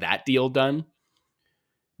 to get that deal done.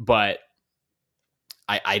 But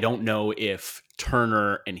I don't know if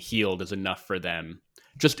Turner and Hield is enough for them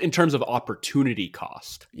just in terms of opportunity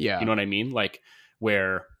cost. Yeah. You know what I mean? Like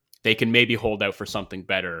where they can maybe hold out for something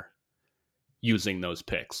better using those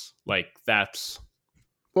picks. Like that's,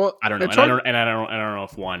 well, I don't know. And I don't know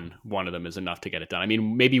if one of them is enough to get it done.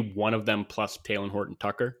 Maybe one of them plus Talen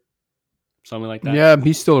Horton-Tucker, something like that. Yeah,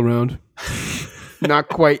 he's still around. Not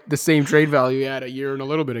quite the same trade value he had a year and a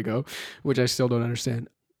little bit ago, which I still don't understand.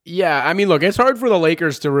 Yeah, look, it's hard for the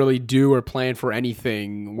Lakers to really do or plan for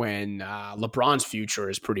anything when LeBron's future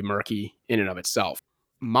is pretty murky in and of itself.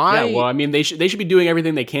 They should be doing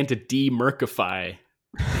everything they can to de-murkify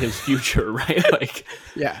his future, right? Like,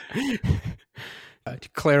 yeah. To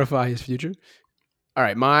clarify his future. All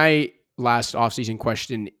right, my last offseason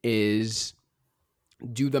question is,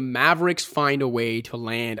 do the Mavericks find a way to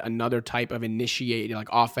land another type of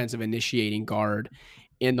offensive initiating guard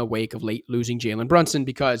in the wake of losing Jalen Brunson?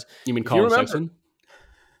 Because you mean Colin Sexton?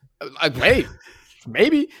 Hey,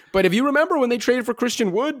 maybe. But if you remember when they traded for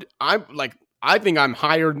Christian Wood, I think I'm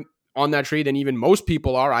higher on that trade than even most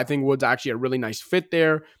people are. I think Wood's actually a really nice fit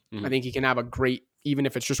there. Mm-hmm. I think he can have a great, even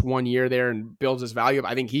if it's just 1 year there and builds his value up,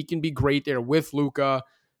 I think he can be great there with Luka.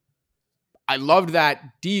 I loved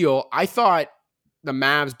that deal. I thought the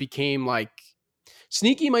Mavs became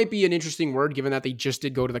sneaky might be an interesting word given that they just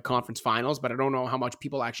did go to the conference finals, but I don't know how much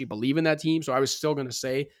people actually believe in that team. So I was still going to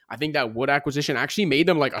say, I think that Wood acquisition actually made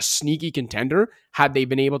them like a sneaky contender had they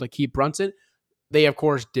been able to keep Brunson. They, of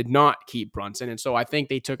course, did not keep Brunson. And so I think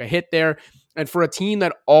they took a hit there. And for a team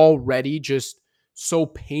that already just so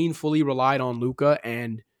painfully relied on Luka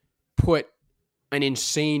and put an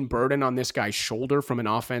insane burden on this guy's shoulder from an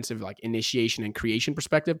offensive initiation and creation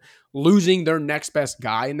perspective, losing their next best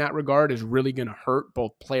guy in that regard is really going to hurt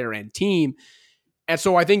both player and team. And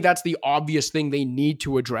so I think that's the obvious thing they need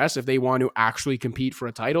to address if they want to actually compete for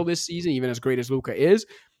a title this season, even as great as Luka is.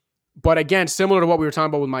 But again, similar to what we were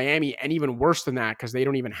talking about with Miami, and even worse than that, because they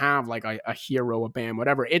don't even have a hero, a Bam,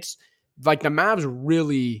 whatever. It's like the Mavs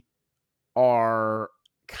really are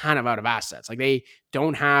kind of out of assets. They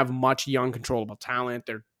don't have much young controllable talent.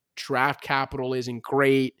 Their draft capital isn't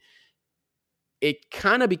great. It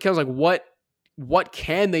kind of becomes what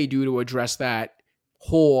can they do to address that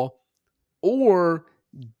hole? Or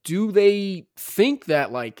do they think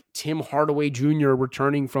that Tim Hardaway Jr.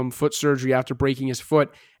 returning from foot surgery after breaking his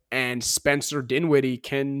foot and Spencer Dinwiddie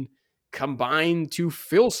can combine to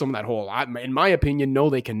fill some of that hole? In my opinion, no,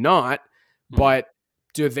 they cannot. But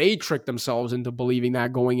do they trick themselves into believing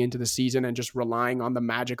that going into the season and just relying on the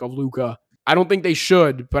magic of Luka? I don't think they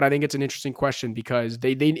should, but I think it's an interesting question because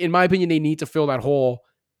they in my opinion, they need to fill that hole,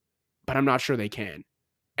 but I'm not sure they can.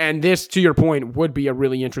 And this, to your point, would be a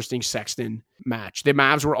really interesting Sexton match. The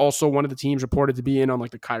Mavs were also one of the teams reported to be in on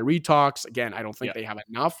the Kyrie talks. Again, I don't think they have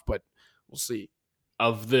enough, but we'll see.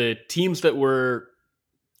 Of the teams that were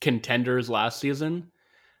contenders last season,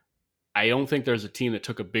 I don't think there's a team that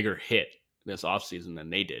took a bigger hit this offseason than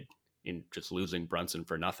they did in just losing Brunson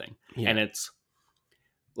for nothing. Yeah. And it's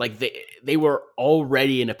like they were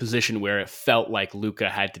already in a position where it felt like Luka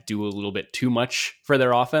had to do a little bit too much for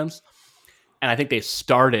their offense. And I think they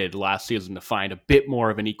started last season to find a bit more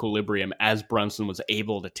of an equilibrium as Brunson was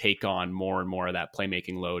able to take on more and more of that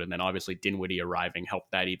playmaking load. And then obviously Dinwiddie arriving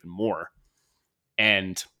helped that even more.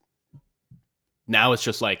 And now it's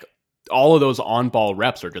just like all of those on-ball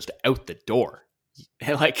reps are just out the door.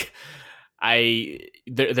 Like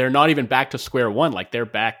they're not even back to square one. Like they're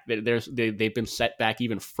back. They've been set back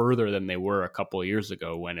even further than they were a couple of years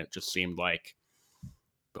ago when it just seemed like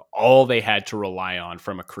all they had to rely on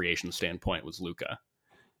from a creation standpoint was Luka.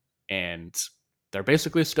 And they're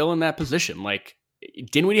basically still in that position. Like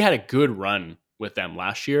Dinwiddie had a good run with them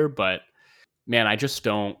last year, but man, I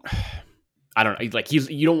don't like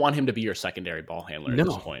you don't want him to be your secondary ball handler at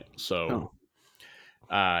this point. So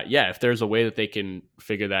if there's a way that they can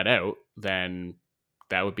figure that out, then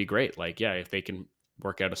that would be great. Like, yeah, if they can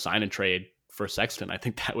work out a sign and trade for Sexton, I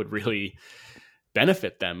think that would really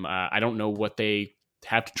benefit them. I don't know what they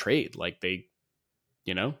have to trade. Like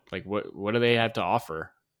what do they have to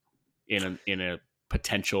offer in a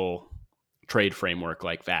potential trade framework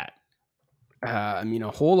like that? I mean,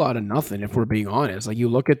 a whole lot of nothing, if we're being honest. Like you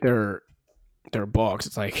look at their books,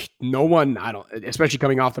 it's like no one, especially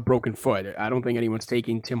coming off the broken foot, I don't think anyone's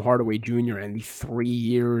taking Tim Hardaway Jr. and the 3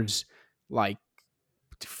 years, like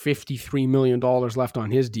 $53 million left on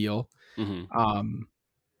his deal. Mm-hmm.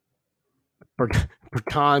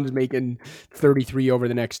 Bertan's making 33 over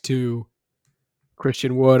the next 2.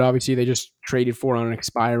 Christian Wood, obviously, they just traded for on an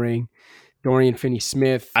expiring. Dorian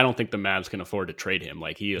Finney-Smith. I don't think the Mavs can afford to trade him.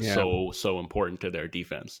 Like he is so important to their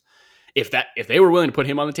defense. If they were willing to put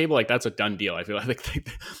him on the table, like that's a done deal. I feel like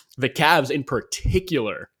the Cavs in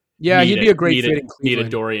particular. Yeah, he'd be a great fit in Cleveland.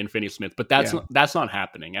 Needed Dorian Finney-Smith, but that's not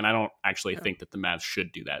happening. And I don't actually think that the Mavs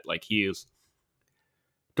should do that. Like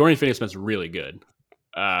Dorian Finney-Smith's really good.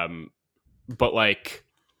 But like,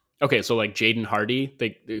 okay, so like Jaden Hardy,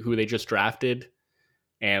 who they just drafted,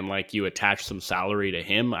 and like you attach some salary to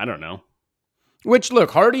him. I don't know. Which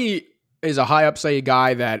look, Hardy is a high upside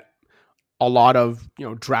guy that a lot of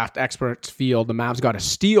draft experts feel the Mavs got a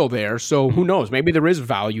steal there. So who knows? Maybe there is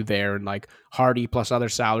value there, and like Hardy plus other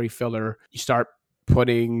salary filler, you start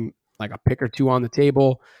putting like a pick or two on the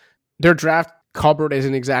table. Their draft cupboard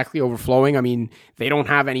isn't exactly overflowing. I mean, they don't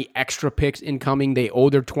have any extra picks incoming. They owe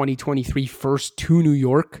their 2023 first to New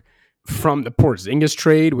York from the Porzingis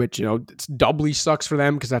trade, which, it's doubly sucks for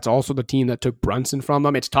them because that's also the team that took Brunson from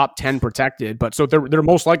them. It's top 10 protected, but so they're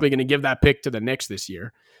most likely going to give that pick to the Knicks this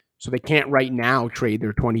year. So they can't right now trade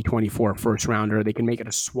their 2024 first rounder. They can make it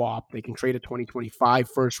a swap. They can trade a 2025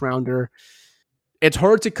 first rounder. It's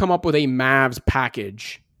hard to come up with a Mavs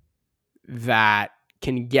package that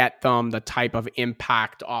can get them the type of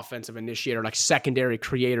impact offensive initiator, like secondary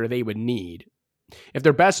creator they would need. If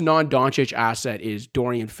their best non-Doncic asset is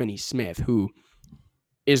Dorian Finney-Smith, who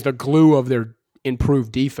is the glue of their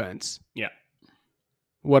improved defense. Yeah.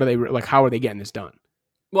 What are they like? How are they getting this done?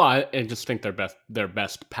 Well, I just think their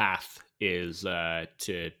best path is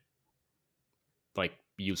to like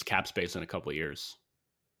use cap space in a couple of years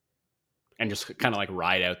and just kind of like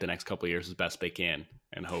ride out the next couple of years as best they can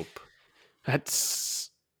and hope.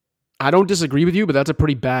 I don't disagree with you, but that's a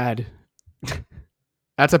pretty bad,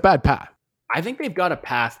 that's a bad path. I think they've got a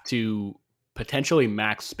path to potentially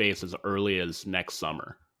max space as early as next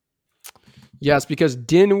summer. Yes, because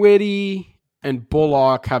Dinwiddie and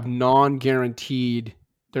Bullock have non-guaranteed.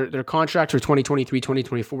 Their contracts for 2023,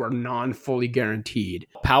 2024 are non-fully guaranteed.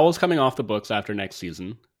 Powell's coming off the books after next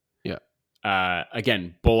season. Yeah.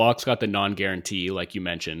 Again, Bullock's got the non-guarantee, like you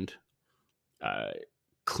mentioned.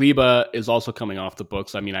 Kleba is also coming off the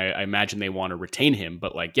books. I mean, I imagine they want to retain him,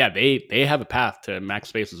 but like, yeah, they have a path to max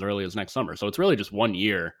space as early as next summer. So it's really just 1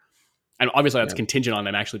 year. And obviously that's contingent on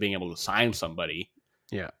them actually being able to sign somebody.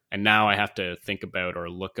 Yeah. And now I have to think about or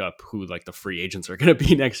look up who like the free agents are going to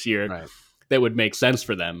be next year. Right. That would make sense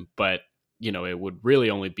for them. But, it would really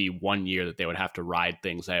only be 1 year that they would have to ride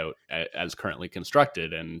things out as currently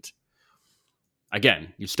constructed. And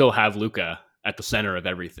again, you still have Luka at the center of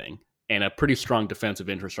everything and a pretty strong defensive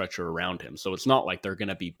infrastructure around him. So it's not like they're going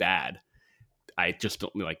to be bad. I just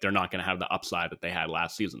don't like they're not going to have the upside that they had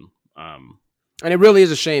last season. And it really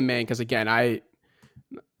is a shame, man, because again,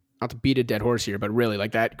 not to beat a dead horse here, but really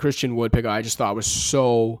like that Christian Wood pick I just thought was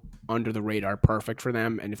so under the radar, perfect for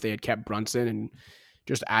them. And if they had kept Brunson and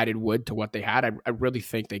just added Wood to what they had, I really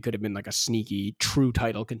think they could have been like a sneaky true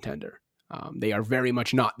title contender. They are very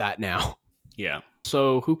much not that now. Yeah.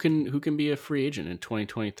 So who can be a free agent in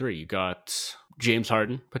 2023? You got James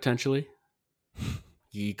Harden potentially.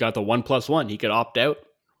 he got the 1+1. He could opt out,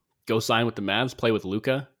 go sign with the Mavs, play with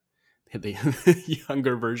Luka, the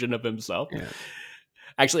younger version of himself. Yeah.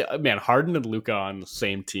 Actually, man, Harden and Luka on the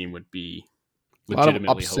same team would be A legitimately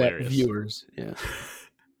lot of upset hilarious. viewers. Yeah.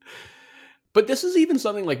 But this is even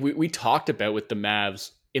something like we talked about with the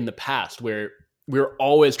Mavs in the past, where we're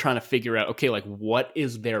always trying to figure out, okay, like what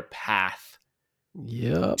is their path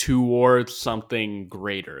towards something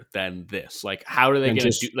greater than this? Like, how are they going to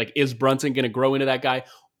do? Like, is Brunson going to grow into that guy,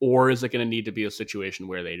 or is it going to need to be a situation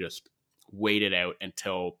where they just wait it out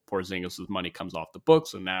until Porzingis' money comes off the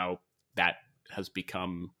books, and now that has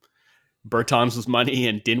become Bertans' money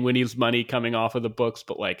and Dinwiddie's money coming off of the books,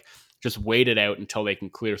 but like just wait it out until they can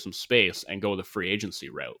clear some space and go the free agency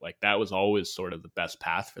route. Like that was always sort of the best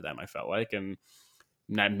path for them, I felt like. And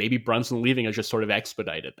maybe Brunson leaving has just sort of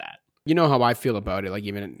expedited that. You know how I feel about it, like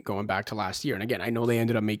even going back to last year. And again, I know they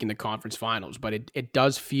ended up making the conference finals, but it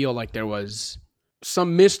does feel like there was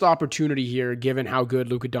some missed opportunity here given how good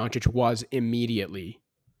Luka Doncic was immediately.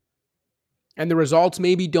 And the results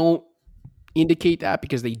maybe don't indicate that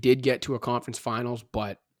because they did get to a conference finals,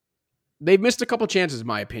 but they've missed a couple chances, in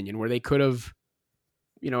my opinion, where they could have,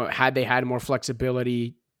 had they had more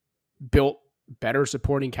flexibility, built better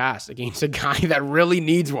supporting cast against a guy that really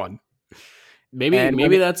needs one. Maybe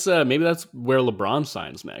that's where LeBron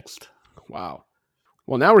signs next. Wow.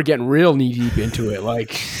 Well, now we're getting real knee deep into it.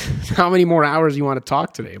 Like, how many more hours do you want to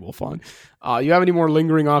talk today, Wolfon? You have any more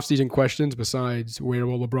lingering offseason questions besides where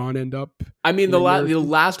will LeBron end up? I mean, the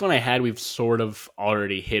last one I had, we've sort of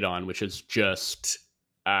already hit on, which is just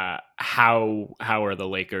how are the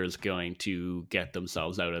Lakers going to get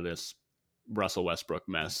themselves out of this Russell Westbrook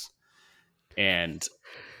mess? And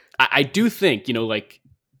I do think, like,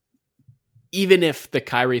 even if the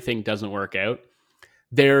Kyrie thing doesn't work out,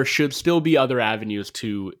 there should still be other avenues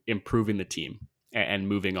to improving the team and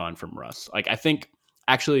moving on from Russ. Like, I think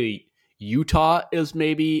actually Utah is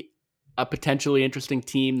maybe a potentially interesting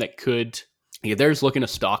team that could, they're just looking to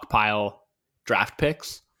stockpile draft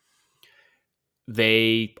picks.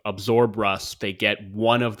 They absorb Russ. They get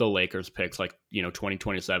one of the Lakers picks, like,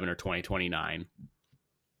 2027 or 2029.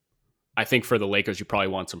 I think for the Lakers, you probably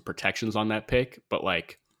want some protections on that pick, but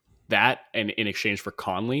like that, and in exchange for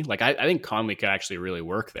Conley, like I think Conley could actually really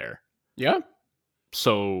work there. Yeah.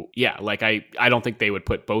 So yeah, like I don't think they would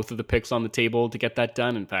put both of the picks on the table to get that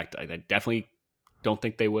done. In fact, I definitely don't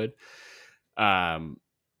think they would.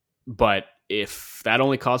 But if that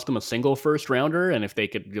only cost them a single first rounder, and if they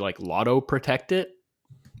could like lotto protect it,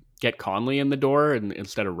 get Conley in the door and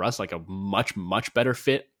instead of Russ, like a much, much better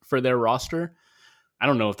fit for their roster. I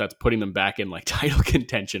don't know if that's putting them back in like title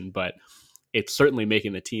contention, but it's certainly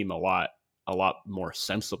making the team a lot more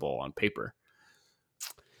sensible on paper.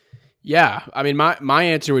 Yeah. I mean, my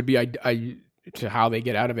answer would be I to how they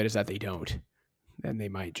get out of it is that they don't. Then they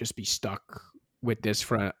might just be stuck with this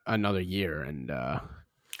for another year. And, oh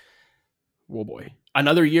boy.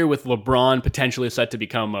 Another year with LeBron potentially set to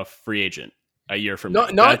become a free agent a year from now.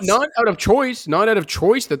 Not out of choice. Not out of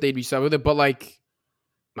choice that they'd be stuck with it, but like,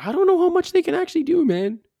 I don't know how much they can actually do,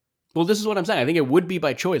 man. Well, this is what I'm saying. I think it would be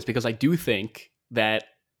by choice because I do think that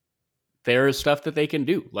there is stuff that they can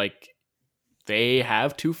do. Like, they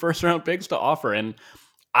have 2 first-round picks to offer, and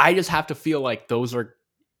I just have to feel like those are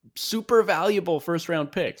super valuable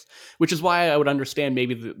first-round picks, which is why I would understand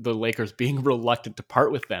maybe the Lakers being reluctant to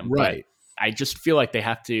part with them. Right. But I just feel like they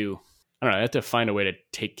have to, I don't know, they have to find a way to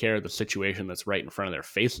take care of the situation that's right in front of their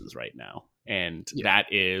faces right now. And that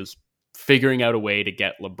is figuring out a way to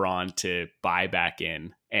get LeBron to buy back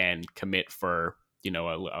in and commit for,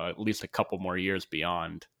 at least a couple more years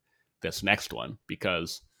beyond this next one,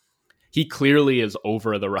 because he clearly is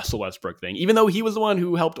over the Russell Westbrook thing. Even though he was the one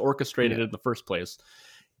who helped orchestrate it in the first place,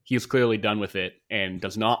 he's clearly done with it and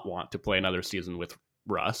does not want to play another season with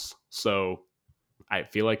Russ. So I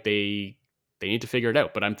feel like they need to figure it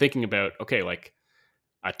out. But I'm thinking about, okay, like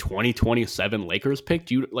a 2027 Lakers pick,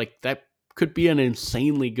 that could be an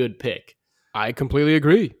insanely good pick. I completely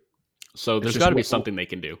agree. So there's got to be something they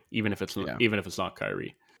can do, even if it's not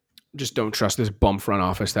Kyrie. Just don't trust this bum front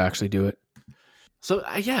office to actually do it. So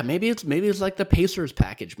maybe it's like the Pacers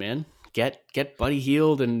package, man. Get Buddy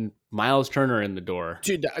Hield and Miles Turner in the door.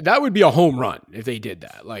 Dude, that would be a home run if they did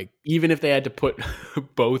that. Like, even if they had to put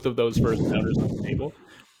both of those first rounders on the table,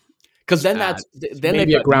 because then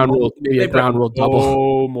maybe a ground rule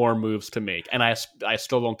double. More moves to make, and I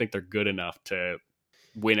still don't think they're good enough to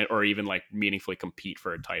win it or even like meaningfully compete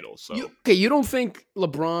for a title. So you don't think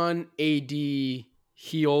LeBron, AD,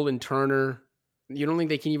 Hield, and Turner? You don't think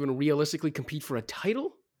they can even realistically compete for a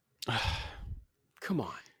title? Come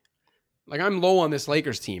on. Like, I'm low on this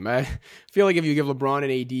Lakers team. I feel like if you give LeBron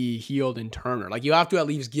and AD Hield and Turner, like, you have to at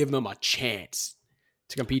least give them a chance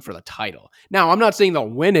to compete for the title. Now, I'm not saying they'll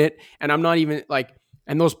win it, and I'm not even like,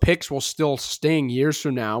 and those picks will still sting years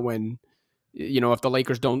from now when, if the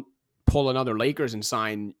Lakers don't pull another Lakers and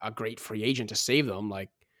sign a great free agent to save them. Like,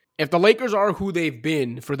 if the Lakers are who they've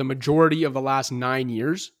been for the majority of the last 9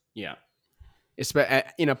 years, yeah,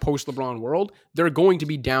 in a post-LeBron world, they're going to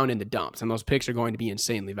be down in the dumps, and those picks are going to be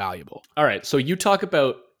insanely valuable. All right, so you talk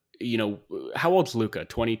about, how old's Luka?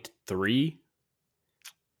 23?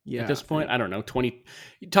 Yeah, at this point, I don't know.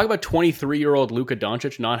 You talk about 23-year-old Luka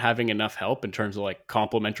Doncic not having enough help in terms of like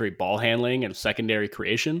complementary ball handling and secondary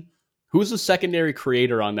creation. Who's the secondary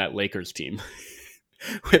creator on that Lakers team?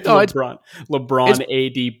 With LeBron,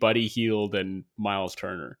 AD, Buddy Hield, and Miles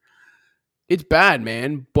Turner. It's bad,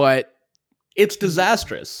 man, but it's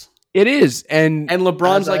disastrous. It is, and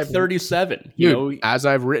LeBron's like 37. As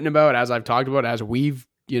I've written about, as I've talked about, as we've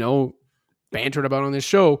bantered about on this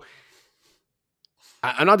show.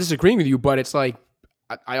 I'm not disagreeing with you, but it's like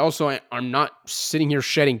I also am not sitting here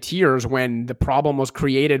shedding tears when the problem was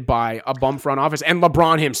created by a bum front office and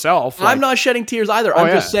LeBron himself. I'm not shedding tears either. I'm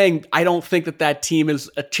just saying I don't think that team is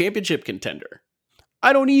a championship contender.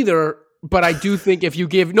 I don't either, but I do think if you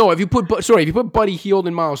put Buddy Hield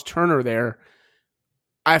and Miles Turner there,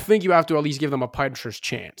 I think you have to at least give them a puncher's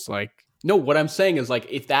chance. Like, no, what I'm saying is like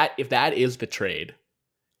if that is the trade.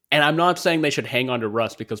 And I'm not saying they should hang on to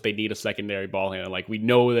Russ because they need a secondary ball handler. Like, we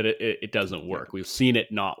know that it doesn't work. We've seen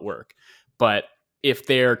it not work. But if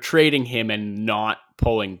they're trading him and not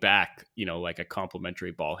pulling back, like a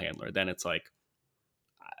complimentary ball handler, then it's like,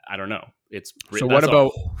 I don't know. So what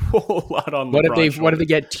about a whole lot on what if they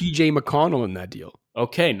get TJ McConnell in that deal?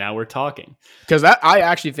 Okay, now we're talking. Because I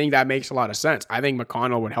actually think that makes a lot of sense. I think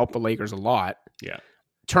McConnell would help the Lakers a lot. Yeah.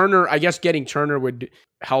 Turner, I guess getting Turner would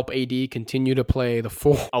help AD continue to play the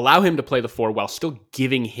 4. Allow him to play the 4 while still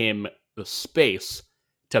giving him the space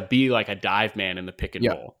to be like a dive man in the pick and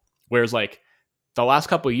roll. Whereas like the last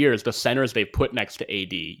couple of years, the centers they've put next to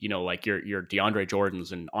AD, like your DeAndre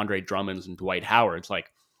Jordans and Andre Drummonds and Dwight Howards, like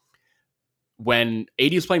when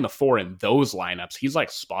AD is playing the 4 in those lineups, he's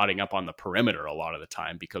like spotting up on the perimeter a lot of the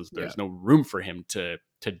time because there's no room for him to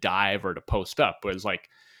dive or to post up. Whereas like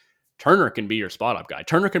Turner can be your spot up guy.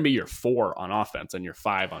 Turner can be your 4 on offense and your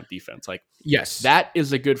 5 on defense. Like, yes, that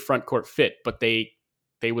is a good front court fit, but they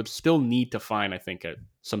would still need to find, I think,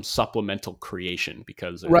 some supplemental creation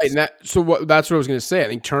because right. And that's what I was going to say. I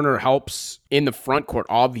think Turner helps in the front court.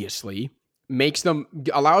 Obviously,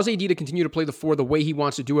 allows AD to continue to play the 4 the way he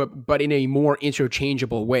wants to do it, but in a more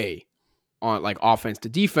interchangeable way on like offense to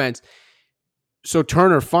defense. So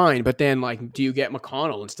Turner, fine, but then like, do you get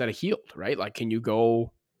McConnell instead of Hield? Right? Like, can you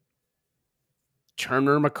go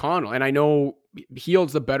Turner, McConnell? And I know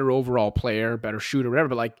Hield's the better overall player, better shooter, whatever,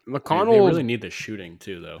 but like McConnell, they really need the shooting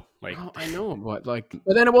too, though. Like, I know, but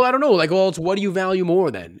then, I don't know. Like, well, it's what do you value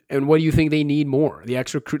more then, and what do you think they need more? The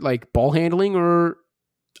extra like ball handling, or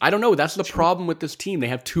I don't know. That's the problem with this team. They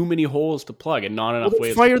have too many holes to plug and not enough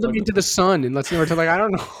ways. Fire them into the sun and let's see what it's like. I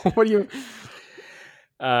don't know. What do you?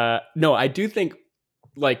 No, I do think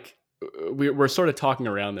like we're sort of talking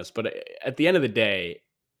around this, but at the end of the day,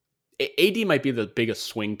 AD might be the biggest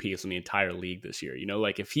swing piece in the entire league this year.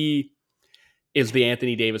 Like if he is the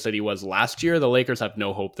Anthony Davis that he was last year, the Lakers have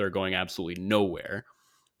no hope. They're going absolutely nowhere.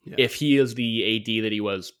 Yeah. If he is the AD that he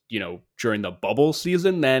was, during the bubble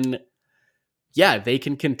season, then yeah, they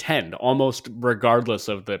can contend almost regardless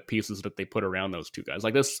of the pieces that they put around those two guys.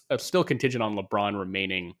 Like this, still contingent on LeBron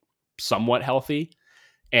remaining somewhat healthy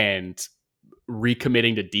and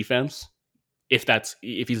recommitting to defense. If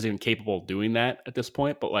he's even capable of doing that at this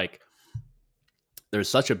point, but like, there's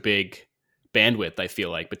such a big bandwidth, I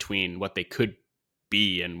feel like, between what they could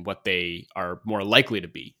be and what they are more likely to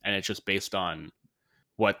be. And it's just based on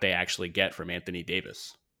what they actually get from Anthony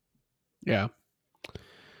Davis. Yeah.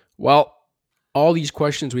 Well, all these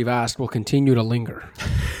questions we've asked will continue to linger.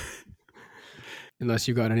 Unless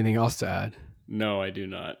you got anything else to add. No, I do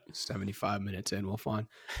not. 75 minutes in, we'll find.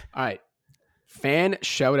 All right. Fan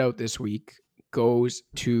shout out this week goes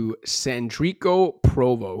to Sandrico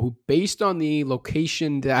Provo, who, based on the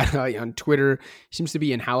location data on Twitter, seems to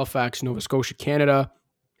be in Halifax, Nova Scotia, Canada.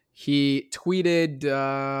 He tweeted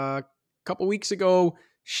a couple weeks ago,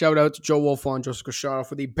 shout out to Joe Wolf on Joseph Cocharo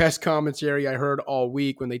for the best commentary I heard all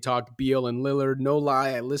week when they talked Beal and Lillard. No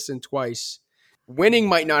lie, I listened twice. Winning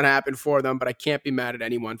might not happen for them, but I can't be mad at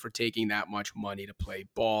anyone for taking that much money to play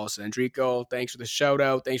ball. Sandrico, thanks for the shout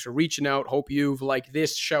out. Thanks for reaching out. Hope you've liked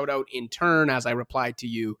this shout out in turn as I replied to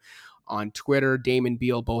you on Twitter. Dame and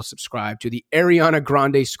Beal both subscribe to the Ariana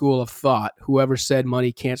Grande school of thought. Whoever said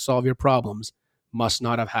money can't solve your problems must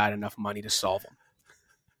not have had enough money to solve them.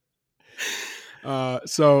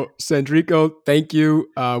 So Sandrico, thank you.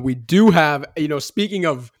 We do have, speaking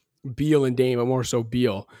of Beal and Dame, but more so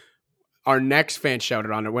Beal, our next fan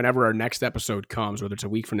shouted on it whenever our next episode comes, whether it's a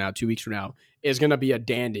week from now, 2 weeks from now, is going to be a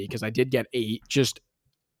dandy, because I did get a just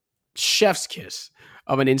chef's kiss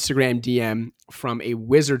of an Instagram DM from a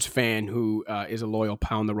Wizards fan who is a loyal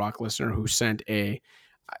Pound the Rock listener, who sent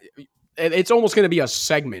it's almost going to be a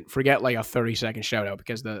segment. Forget like a 30-second shout out,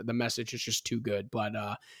 because the message is just too good. But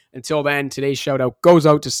until then, today's shout out goes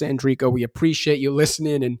out to Sandrico. We appreciate you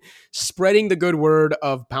listening and spreading the good word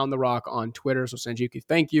of Pound the Rock on Twitter. So Sandrico,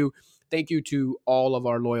 thank you. Thank you to all of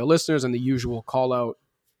our loyal listeners, and the usual call out.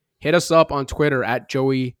 Hit us up on Twitter at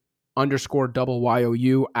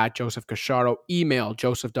Joey_YOU, at Joseph Cacharo. Email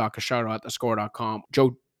joseph.cacharo@thescore.com,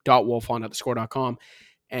 joe.wolfon@thescore.com,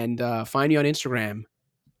 and find you on Instagram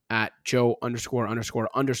at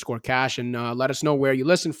Joe___cash, and let us know where you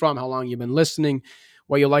listen from, how long you've been listening,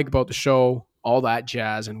 what you like about the show, all that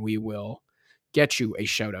jazz, and we will get you a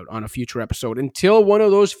shout out on a future episode. Until one of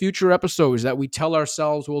those future episodes that we tell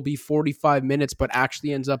ourselves will be 45 minutes, but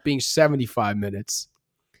actually ends up being 75 minutes.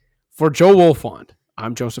 For Joe Wolfond,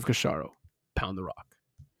 I'm Joseph Cacharo. Pound the Rock.